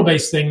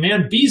thing,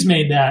 man. Bees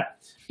made that.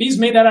 Bees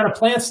made that out of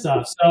plant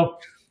stuff. So,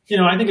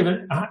 I think of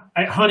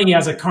honey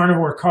as a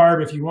carnivore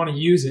carb if you want to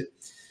use it.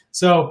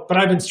 So, but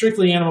I've been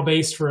strictly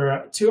animal-based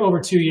for over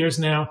 2 years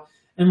now.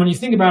 And when you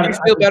think about it, do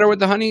you feel better with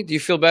the honey? Do you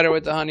feel better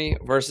with the honey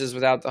versus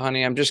without the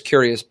honey? I'm just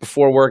curious.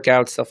 Before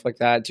workouts, stuff like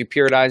that. Do you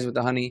periodize with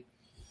the honey?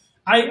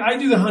 I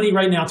do the honey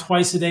right now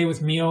twice a day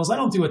with meals. I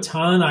don't do a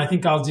ton. I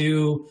think I'll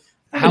do.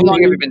 How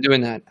long have you been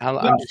doing that? 5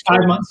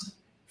 months.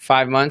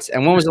 5 months.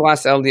 And when was the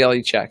last LDL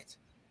you checked?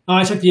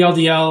 I checked the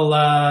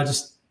LDL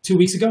just 2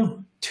 weeks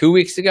ago. 2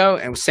 weeks ago,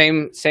 and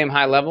same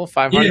high level,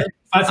 500. Yeah,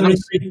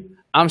 533.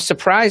 I'm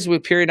surprised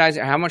with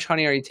periodizing. How much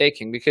honey are you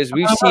taking? Because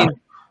we've seen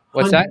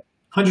what's that?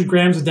 100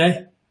 grams a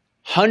day.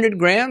 100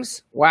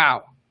 grams?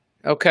 Wow.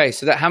 Okay,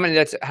 so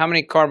that's how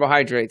many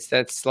carbohydrates?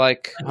 That's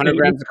like 100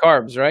 grams of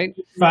carbs, right?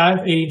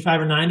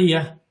 85 or 90,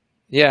 yeah.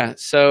 Yeah,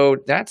 so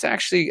that's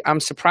actually, I'm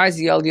surprised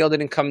the LDL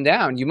didn't come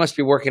down. You must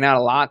be working out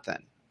a lot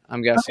then,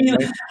 I'm I guessing, mean,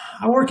 right?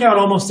 I work out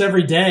almost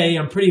every day.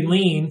 I'm pretty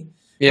lean. I was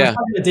Yeah.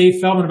 talking to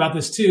Dave Feldman about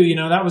this too. You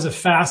know, that was a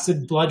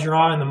fasted blood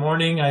draw in the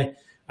morning. I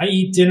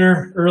eat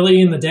dinner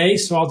early in the day,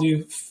 so I'll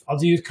do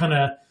kind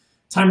of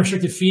time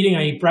restricted feeding.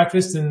 I eat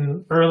breakfast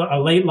and a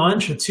late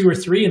lunch at 2 or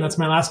 3, and that's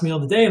my last meal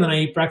of the day. And then I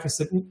eat breakfast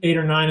at 8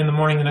 or 9 in the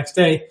morning the next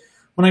day.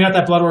 When I got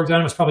that blood work done,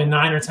 it was probably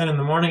 9 or 10 in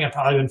the morning. I'd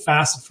probably been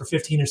fasted for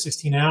 15 or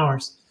 16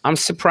 hours. I'm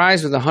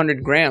surprised with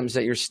 100 grams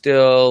that you're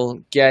still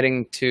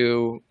getting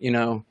to,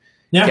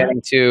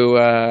 getting to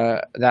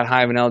that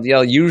high of an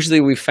LDL.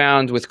 Usually we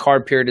found with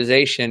carb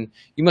periodization,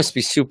 you must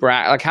be super,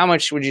 like how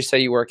much would you say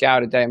you work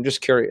out a day? I'm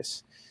just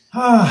curious.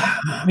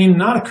 I mean,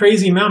 not a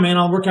crazy amount, man.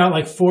 I'll work out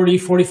like 40,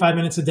 45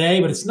 minutes a day,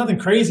 but it's nothing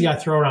crazy. I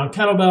throw around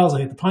kettlebells. I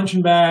hit the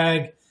punching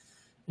bag.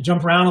 I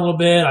jump around a little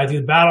bit. I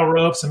do the battle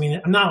ropes. I mean,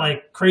 I'm not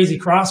like crazy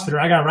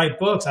CrossFitter. I got to write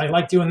books. I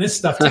like doing this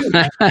stuff too.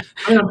 I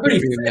mean, I'm pretty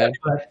fit,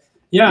 but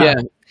yeah. Yeah.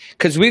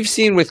 Because we've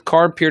seen with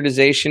carb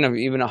periodization of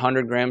even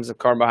 100 grams of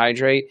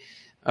carbohydrate,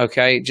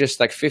 okay, just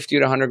like 50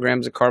 to 100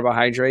 grams of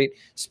carbohydrate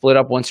split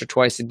up once or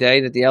twice a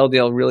day, that the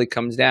LDL really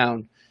comes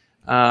down.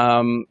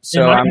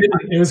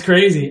 It was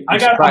crazy. I'm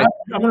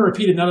going to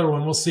repeat another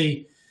one. We'll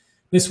see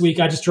this week.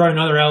 I just drew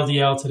another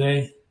LDL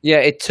today. Yeah,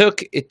 it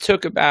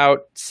took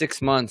about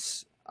 6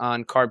 months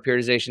on carb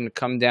periodization to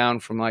come down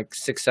from like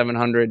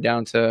 600-700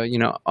 down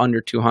to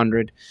under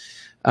 200.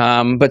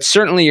 But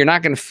certainly you're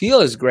not going to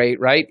feel as great,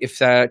 right, if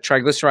the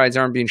triglycerides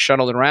aren't being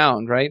shuttled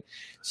around, right?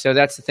 So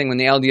that's the thing. When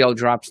the LDL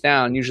drops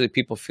down, usually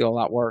people feel a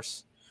lot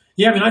worse.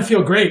 Yeah, I mean, I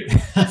feel great.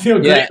 I feel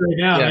great right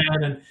now,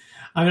 man. And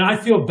I mean, I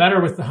feel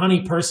better with the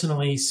honey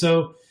personally.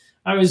 So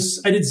I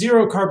did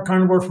zero carb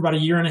carnivore for about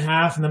 1.5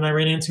 years, and then I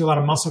ran into a lot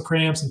of muscle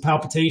cramps and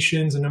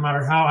palpitations, and no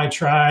matter how I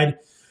tried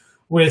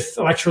with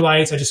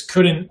electrolytes,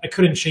 I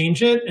couldn't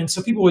change it. And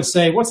so people would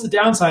say, what's the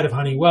downside of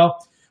honey?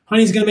 Well,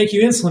 honey's going to make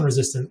you insulin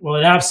resistant. Well,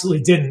 it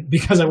absolutely didn't,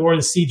 because I wore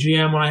the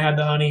CGM when I had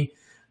the honey,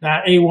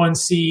 that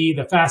A1C,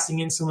 the fasting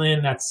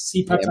insulin, that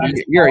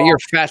C-peptide. Yeah, your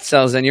fat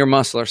cells and your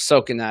muscle are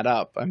soaking that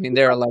up. I mean,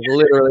 they're like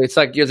literally, it's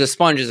like the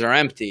sponges are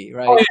empty,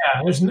 right? Oh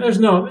yeah, there's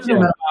no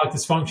metabolic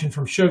dysfunction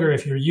from sugar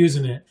if you're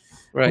using it.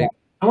 Right.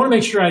 I want to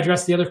make sure I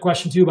address the other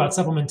question too about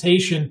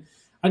supplementation.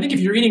 I think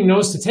if you're eating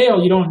nose to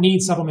tail, you don't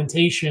need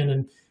supplementation.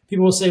 And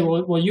people will say,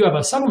 well, you have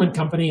a supplement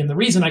company. And the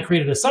reason I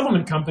created a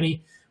supplement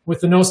company with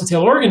the nose to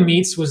tail organ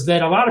meats was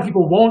that a lot of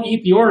people won't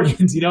eat the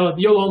organs.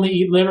 You'll only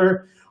eat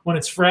liver when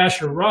it's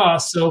fresh or raw.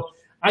 So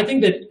I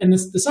think that, and the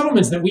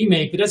supplements that we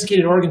make, the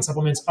desiccated organ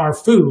supplements, are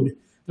food.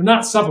 They're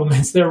not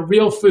supplements. They're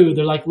real food.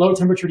 They're like low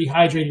temperature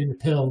dehydrated into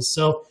pills.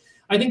 So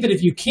I think that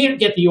if you can't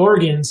get the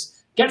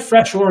organs, get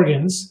fresh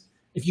organs.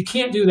 If you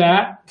can't do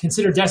that,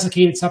 consider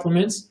desiccated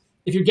supplements.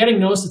 If you're getting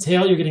nose to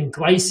tail, you're getting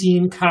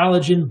glycine,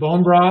 collagen,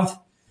 bone broth,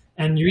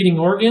 and you're eating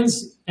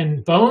organs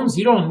and bones,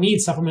 you don't need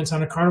supplements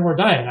on a carnivore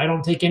diet. I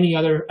don't take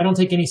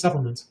any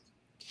supplements.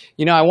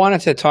 I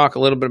wanted to talk a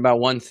little bit about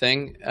one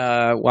thing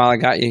while I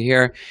got you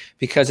here,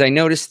 because I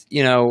noticed,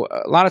 a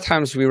lot of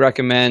times we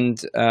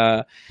recommend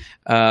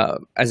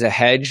as a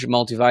hedge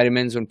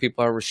multivitamins when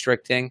people are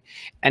restricting.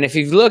 And if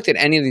you've looked at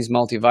any of these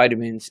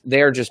multivitamins,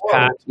 they are just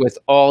packed with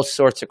all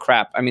sorts of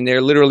crap. I mean,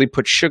 they're literally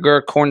put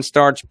sugar,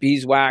 cornstarch,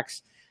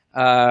 beeswax,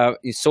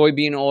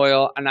 soybean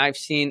oil, and I've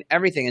seen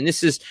everything. And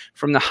this is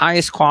from the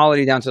highest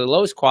quality down to the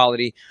lowest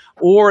quality,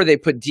 or they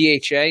put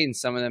DHA in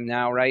some of them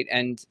now, right?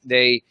 And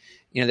they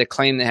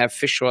claim they have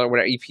fish oil or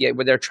whatever, EPA,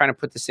 but they're trying to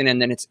put this in,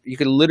 and then you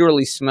can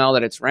literally smell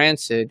that it's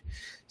rancid.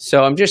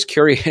 So I'm just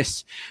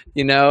curious,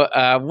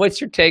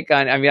 what's your take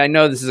on, I mean, I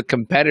know this is a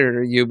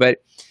competitor to you, but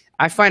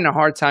I find a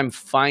hard time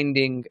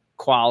finding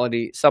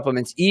quality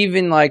supplements,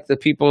 even like the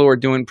people who are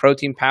doing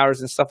protein powders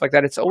and stuff like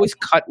that. It's always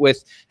cut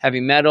with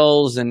heavy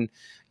metals, and,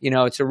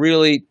 it's a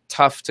really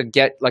tough to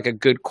get like a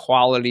good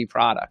quality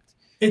product.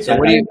 I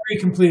agree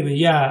completely.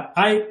 Yeah.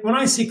 When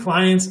I see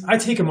clients, I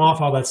take them off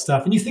all that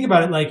stuff. And you think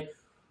about it, like,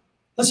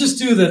 let's just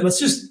do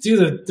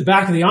the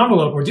back of the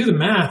envelope, or do the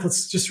math.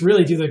 Let's just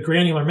really do the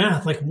granular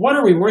math. Like, what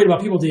are we worried about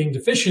people being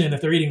deficient in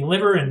if they're eating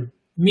liver and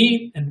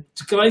meat and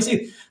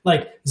glycine,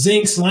 like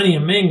zinc,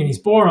 selenium, manganese,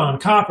 boron,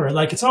 copper?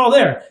 Like, it's all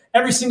there.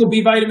 Every single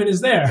B vitamin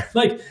is there.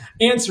 Like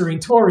anserine,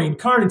 taurine,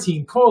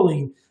 carnitine,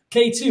 choline,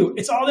 K2.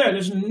 It's all there.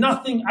 There's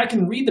nothing. I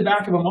can read the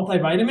back of a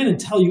multivitamin and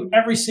tell you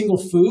every single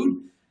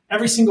food,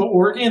 every single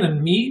organ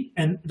and meat,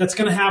 and that's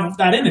going to have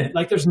that in it.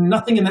 Like, there's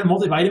nothing in that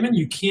multivitamin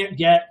you can't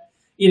get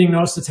eating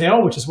nose to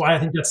tail, which is why I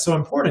think that's so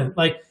important.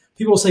 Like,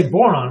 people say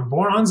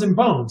boron's in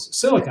bones,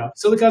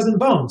 silica's in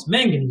bones,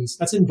 manganese,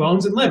 that's in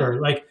bones and liver.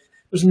 Like,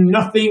 there's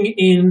nothing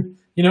in,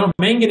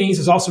 manganese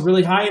is also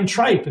really high in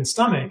tripe and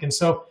stomach. And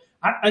so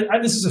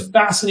this is a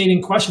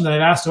fascinating question that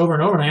I've asked over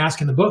and over, and I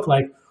ask in the book,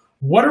 like,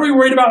 what are we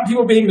worried about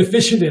people being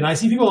deficient in? I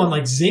see people on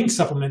like zinc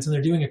supplements and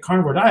they're doing a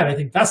carnivore the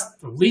think that's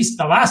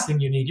the last thing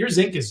you need. Your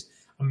zinc is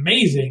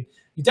amazing.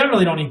 You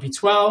definitely don't need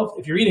B12.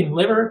 If you're eating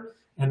liver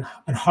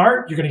and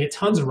heart. You're going to get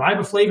tons of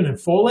riboflavin and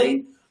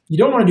folate. You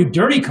don't want to do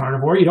dirty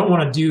carnivore. You don't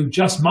want to do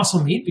just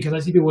muscle meat, because I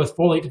see people with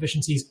folate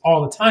deficiencies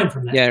all the time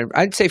from that. Yeah,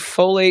 I'd say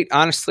folate,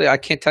 honestly, I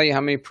can't tell you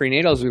how many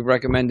prenatals we've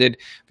recommended,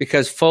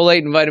 because folate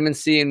and vitamin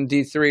C and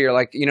D3 are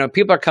like,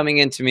 people are coming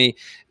into me,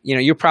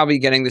 you're probably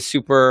getting the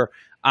super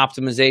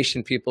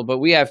optimization people, but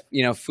we have,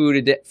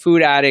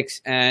 food addicts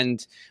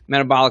and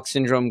metabolic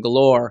syndrome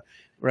galore,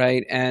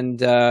 right?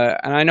 And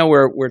I know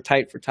we're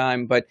tight for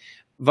time, but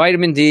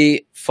vitamin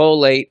D,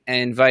 folate,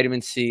 and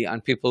vitamin C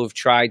on people who've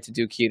tried to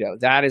do keto.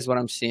 That is what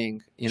I'm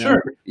seeing.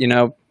 Sure.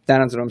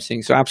 That is what I'm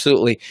seeing. So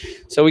absolutely.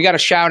 So we got a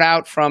shout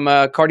out from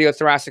a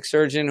cardiothoracic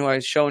surgeon who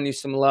is showing you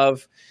some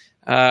love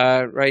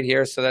right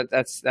here. So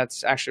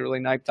that's actually really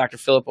nice. Dr.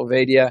 Philip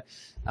Ovadia.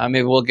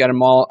 Maybe we'll get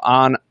them all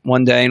on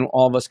one day and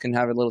all of us can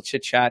have a little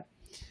chit chat.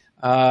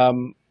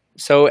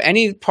 So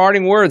any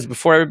parting words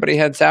before everybody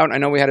heads out? I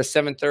know we had a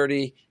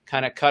 7:30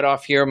 kind of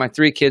cutoff here. My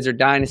 3 kids are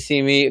dying to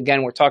see me.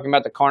 Again, we're talking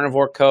about the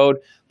Carnivore Code,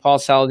 Paul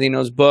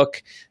Saladino's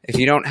book. If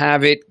you don't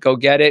have it, go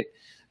get it.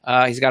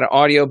 He's got an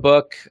audio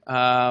book.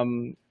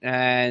 So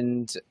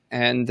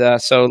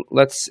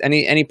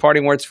any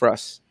parting words for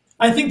us?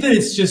 I think that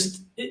it's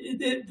just,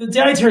 the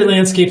dietary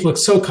landscape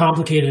looks so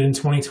complicated in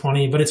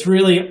 2020, but it's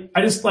really,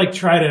 I just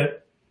try to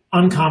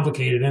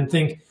uncomplicate it and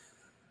think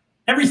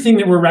everything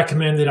that we're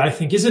recommended, I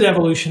think, is it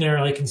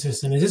evolutionarily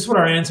consistent? Is this what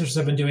our ancestors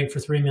have been doing for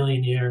 3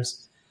 million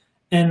years?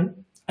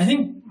 And I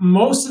think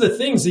most of the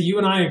things that you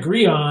and I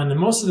agree on, and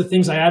most of the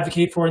things I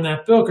advocate for in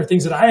that book, are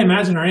things that I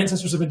imagine our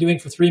ancestors have been doing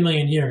for 3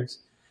 million years.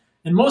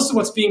 And most of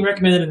what's being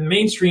recommended in the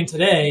mainstream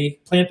today,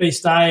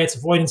 plant-based diets,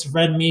 avoidance of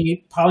red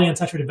meat,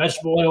 polyunsaturated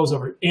vegetable oils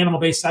over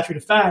animal-based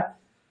saturated fat,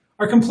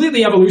 are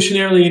completely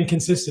evolutionarily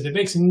inconsistent. It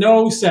makes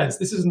no sense.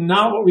 This is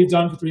not what we've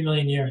done for 3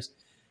 million years.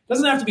 It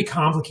doesn't have to be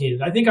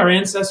complicated. I think our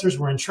ancestors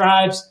were in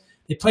tribes.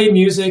 They played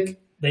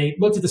music. They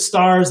looked at the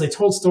stars. They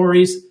told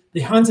stories.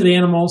 They hunted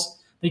animals.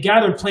 They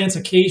gathered plants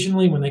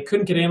occasionally when they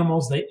couldn't get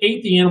animals. They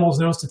ate the animals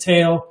nose to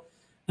tail.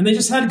 And they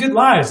just had good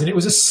lives. And it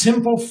was a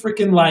simple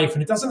freaking life.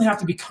 And it doesn't have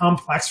to be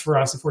complex for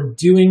us if we're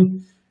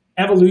doing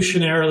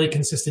evolutionarily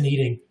consistent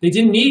eating. They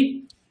didn't eat,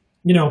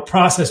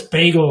 processed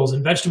bagels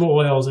and vegetable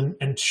oils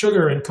and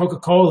sugar and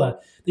Coca-Cola.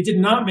 They did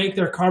not make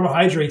their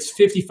carbohydrates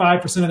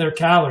 55% of their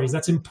calories.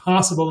 That's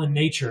impossible in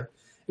nature.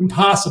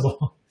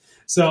 Impossible.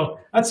 So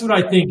that's what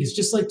I think is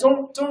just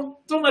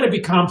don't let it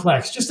be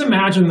complex. Just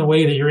imagine the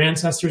way that your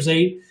ancestors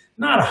ate,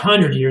 not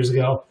 100 years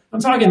ago. I'm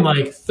talking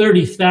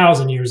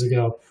 30,000 years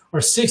ago or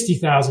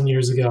 60,000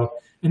 years ago.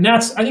 And I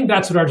think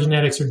that's what our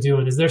genetics are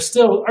doing, is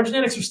our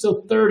genetics are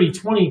still 30,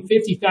 20,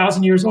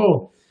 50,000 years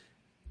old.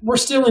 We're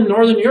still in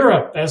Northern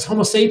Europe as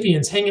Homo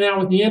sapiens hanging out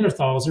with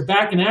Neanderthals, or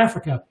back in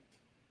Africa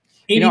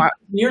 80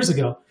 years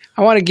ago.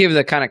 I want to give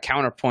the kind of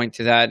counterpoint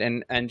to that,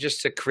 and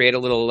just to create a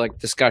little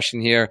discussion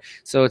here,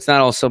 so it's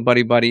not also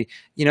buddy. The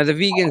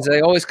vegans,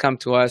 they always come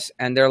to us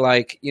and they're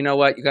like, you know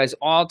what, you guys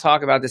all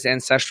talk about this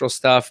ancestral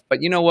stuff,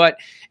 but you know what,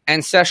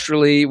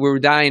 ancestrally we were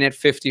dying at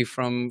 50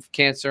 from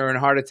cancer and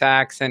heart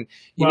attacks, and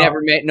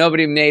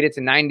nobody made it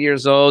to 90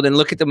 years old. And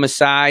look at the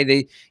Maasai,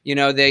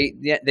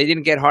 they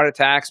didn't get heart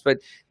attacks, but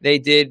they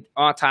did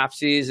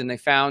autopsies and they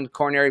found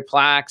coronary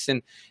plaques.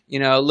 And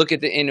look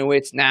at the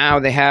Inuits now,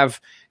 they have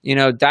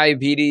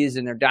diabetes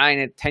and they're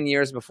dying at 10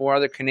 years before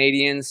other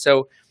Canadians.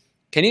 So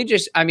can you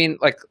just,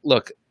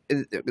 look,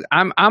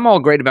 I'm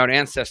all great about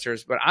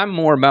ancestors, but I'm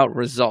more about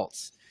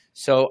results.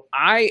 So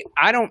I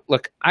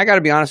got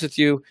to be honest with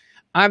you.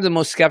 I'm the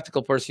most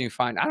skeptical person you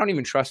find. I don't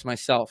even trust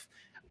myself.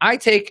 I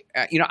take,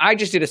 I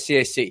just did a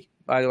CAC,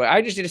 by the way.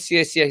 I just did a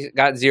CAC, I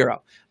got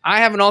 0. I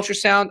have an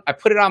ultrasound. I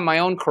put it on my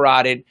own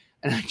carotid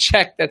and I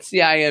checked that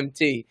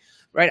CIMT,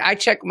 right? I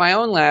check my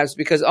own labs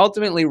because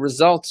ultimately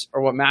results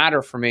are what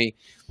matter for me.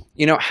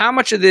 How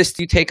much of this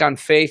do you take on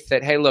faith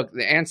that, hey, look,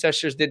 the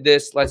ancestors did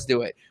this, let's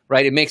do it,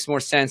 right? It makes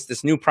more sense.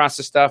 This new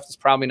processed stuff is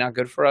probably not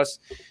good for us.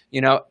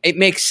 It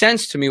makes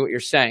sense to me what you're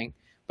saying,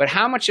 but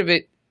how much of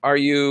it are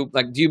you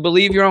do you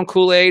believe your own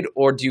Kool-Aid,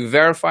 or do you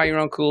verify your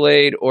own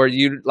Kool-Aid, or do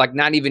you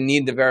not even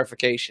need the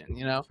verification,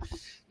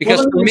 Because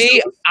for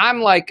me,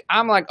 I'm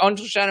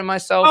ultrasounding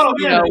myself,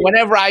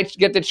 whenever I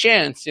get the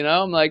chance,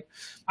 I'm like,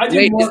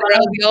 wait, is there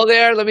a deal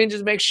there? Let me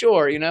just make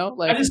sure,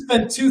 I just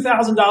spent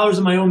 $2,000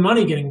 of my own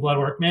money getting blood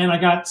work, man.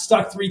 I got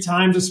stuck 3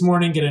 times this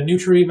morning, get a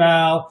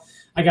Nutri-Eval.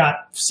 I got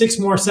 6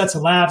 more sets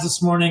of labs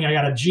this morning. I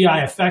got a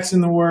GI effects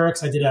in the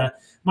works. I did a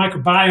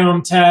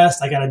microbiome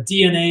test. I got a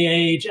DNA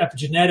age,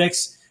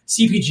 epigenetics,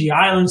 CPG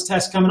Islands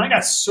test coming. I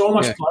got so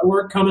much blood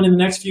work coming in the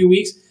next few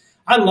weeks.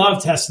 I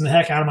love testing the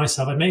heck out of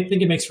myself. I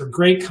think it makes for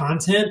great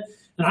content,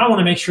 and I want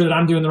to make sure that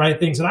I'm doing the right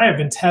things. And I have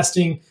been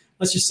testing,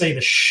 let's just say,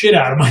 the shit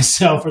out of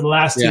myself for the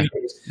last 2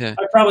 years. Yeah.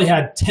 I probably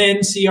had 10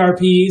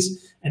 CRPs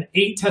and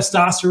 8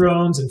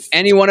 testosterones. And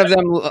any one of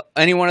them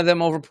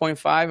over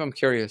 0.5? I'm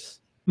curious.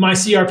 My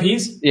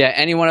CRPs? Yeah,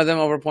 any one of them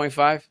over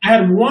 0.5? I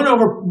had one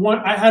over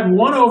 1.5. I had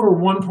one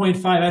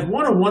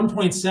of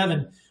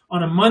 1.7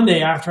 on a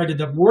Monday after I did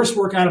the worst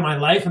workout of my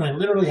life, and I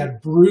literally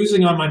had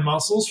bruising on my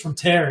muscles from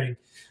tearing.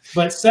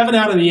 But 7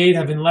 out of the 8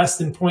 have been less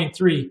than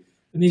 0.3.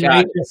 and these are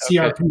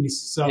HSCRPs.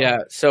 So yeah,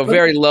 so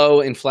very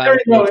low inflammation.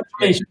 Very low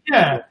inflammation.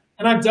 Yeah,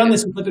 and I've done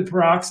this with lipid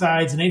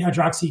peroxides and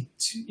 8-hydroxy,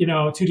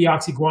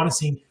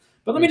 2-deoxyguanosine.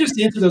 But let me just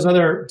answer those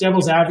other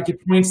devil's advocate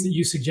points that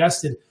you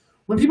suggested.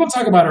 When people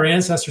talk about our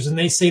ancestors and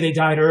they say they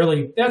died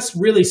early, that's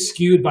really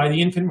skewed by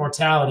the infant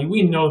mortality.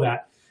 We know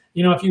that.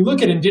 If you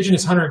look at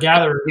indigenous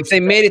hunter-gatherers, if they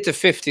made it to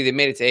 50, they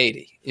made it to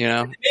 80. If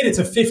they made it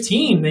to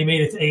 15, they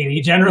made it to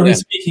 80. Generally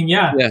speaking,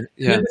 yeah.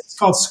 This is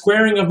called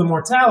squaring of the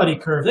mortality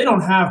curve. They don't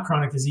have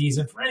chronic disease,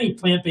 and for any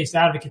plant-based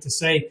advocate to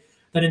say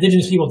that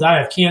indigenous people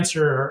die of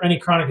cancer or any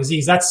chronic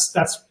disease, that's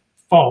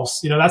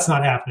false. That's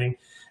not happening.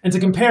 And to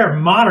compare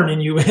modern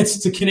Inuits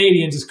to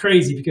Canadians is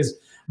crazy, because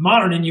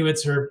modern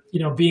Inuits are,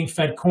 being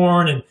fed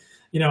corn and,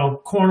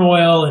 corn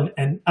oil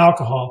and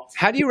alcohol.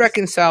 How do you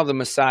reconcile the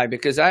Maasai?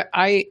 Because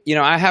I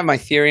have my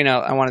theory and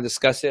I want to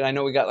discuss it. I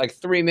know we got like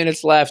 3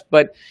 minutes left,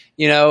 but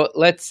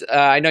let's.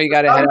 I know you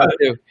got to head out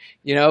too.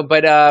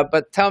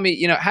 But tell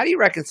me, how do you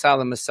reconcile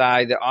the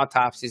Maasai, the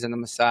autopsies and the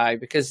Maasai?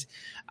 Because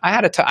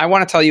I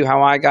want to tell you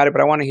how I got it,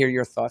 but I want to hear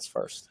your thoughts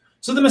first.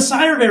 So the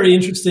Maasai are very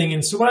interesting,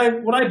 and so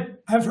what I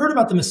have heard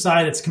about the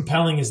Maasai that's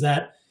compelling is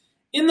that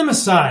in the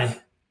Maasai,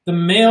 the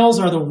males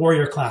are the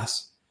warrior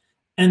class.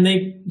 And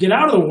they get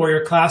out of the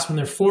warrior class when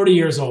they're 40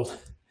 years old.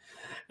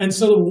 And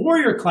so the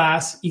warrior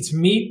class eats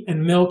meat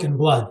and milk and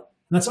blood. And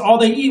that's all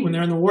they eat when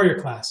they're in the warrior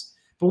class.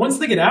 But once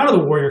they get out of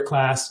the warrior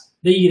class,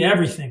 they eat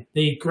everything.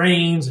 They eat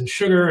grains and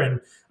sugar. And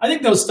I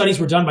think those studies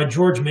were done by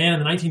George Mann in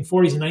the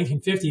 1940s and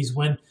 1950s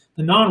when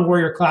the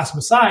non-warrior class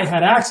Maasai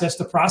had access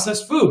to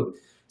processed food.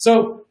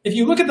 So if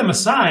you look at the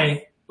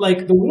Maasai,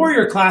 like the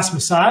warrior class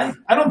Maasai,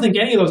 I don't think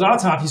any of those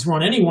autopsies were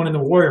on anyone in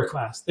the warrior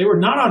class. They were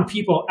not on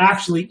people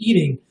actually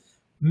eating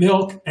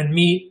milk and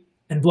meat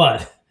and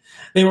blood.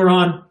 They were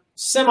on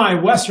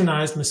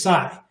semi-westernized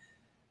Maasai.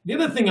 The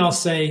other thing I'll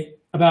say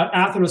about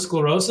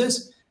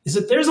atherosclerosis is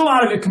that there's a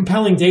lot of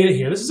compelling data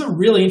here. This is a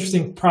really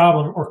interesting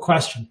problem or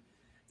question.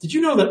 Did you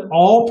know that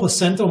all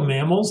placental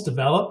mammals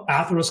develop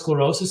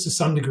atherosclerosis to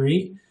some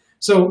degree?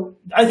 So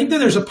I think that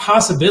there's a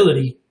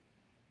possibility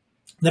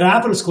that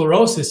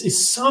atherosclerosis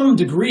is some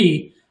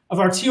degree of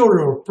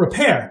arterial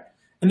repair.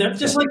 And they're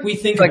just like we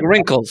think, like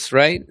wrinkles,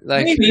 right?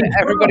 Like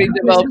everybody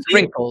develops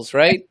wrinkles,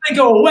 right? They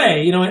go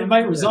away, it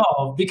might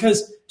resolve,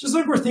 because just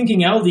like we're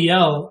thinking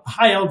LDL,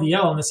 high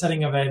LDL in the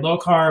setting of a low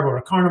carb or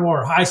a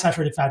carnivore or high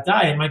saturated fat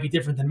diet might be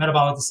different than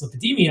metabolic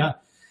dyslipidemia.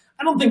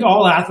 I don't think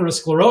all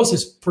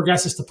atherosclerosis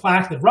progresses to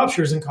plaque that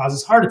ruptures and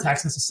causes heart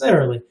attacks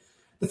necessarily.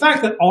 The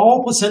fact that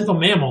all placental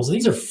mammals, and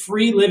these are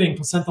free living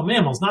placental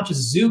mammals, not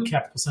just zoo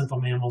kept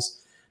placental mammals,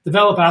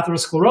 develop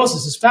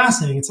atherosclerosis is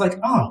fascinating. It's like,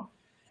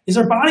 is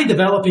our body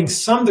developing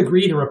some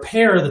degree to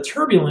repair the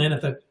turbulent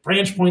at the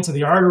branch points of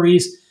the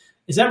arteries?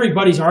 Is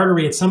everybody's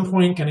artery at some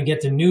point going to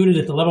get denuded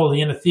at the level of the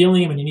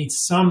endothelium and you need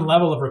some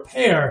level of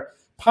repair?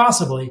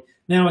 Possibly.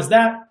 Now, is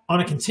that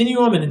on a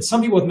continuum? And in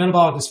some people with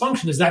metabolic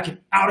dysfunction, does that get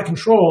out of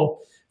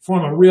control,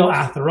 form a real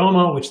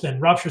atheroma, which then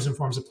ruptures and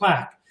forms a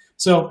plaque?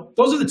 So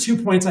those are the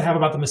 2 points I have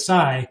about the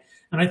Maasai.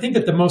 And I think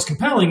that the most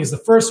compelling is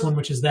the first one,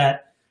 which is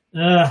that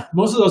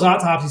most of those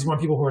autopsies were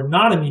on people who are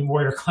not in the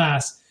warrior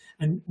class.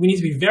 And we need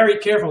to be very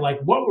careful,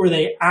 like what were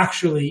they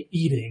actually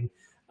eating?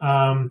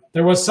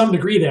 There was some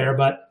degree there,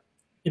 but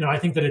I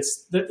think that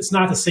it's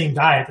not the same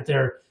diet that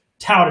they're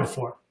touted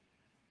for.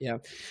 Yeah.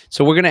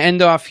 So we're going to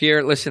end off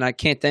here. Listen, I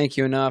can't thank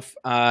you enough.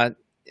 I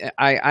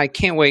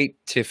can't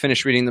wait to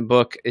finish reading the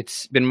book.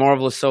 It's been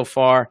marvelous so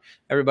far.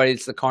 Everybody,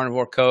 it's the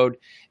Carnivore Code.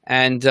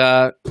 And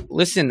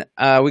listen,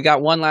 we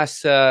got one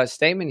last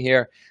statement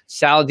here.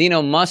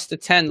 Saladino must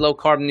attend Low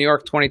Carb New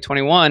York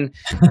 2021.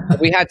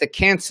 We had to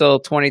cancel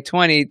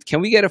 2020.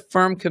 Can we get a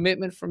firm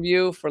commitment from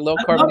you for Low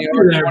Carb New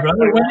York? There,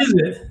 brother. When is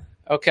it?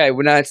 Okay,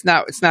 well, no, it's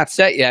not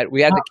set yet.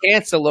 We had to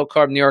cancel Low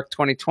Carb New York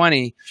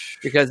 2020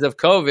 because of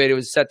COVID. It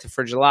was set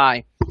for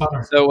July.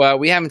 So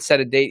we haven't set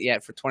a date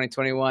yet for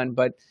 2021.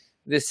 But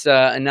this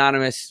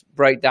anonymous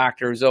bright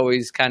doctor is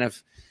always kind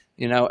of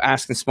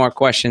asking smart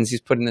questions.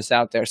 He's putting this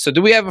out there. So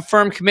do we have a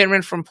firm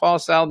commitment from Paul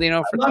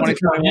Saladino for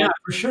 2021? Yeah,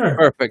 for sure.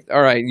 Perfect.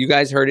 All right. You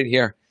guys heard it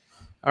here.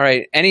 All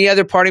right. Any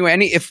other parting?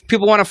 If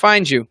people want to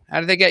find you,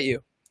 how do they get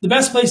you? The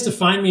best place to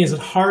find me is at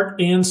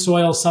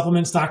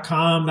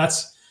heartandsoilsupplements.com.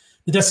 That's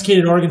the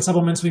desiccated organ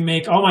supplements we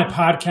make. All my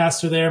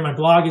podcasts are there. My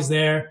blog is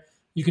there.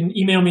 You can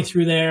email me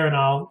through there and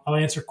I'll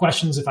answer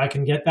questions if I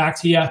can get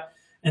back to you.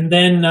 And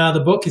then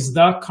the book is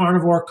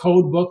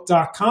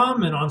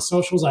thecarnivorecodebook.com. And on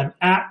socials, I'm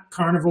at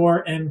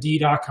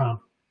carnivoremd.com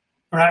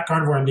or at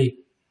carnivoremd.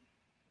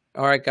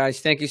 All right, guys.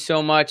 Thank you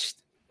so much.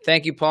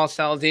 Thank you, Paul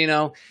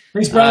Saladino.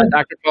 Thanks, brother.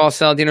 Dr. Paul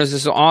Saladino, this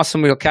is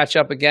awesome. We'll catch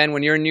up again.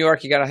 When you're in New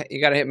York, you gotta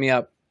hit me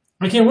up.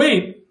 I can't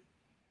wait.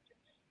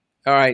 All right.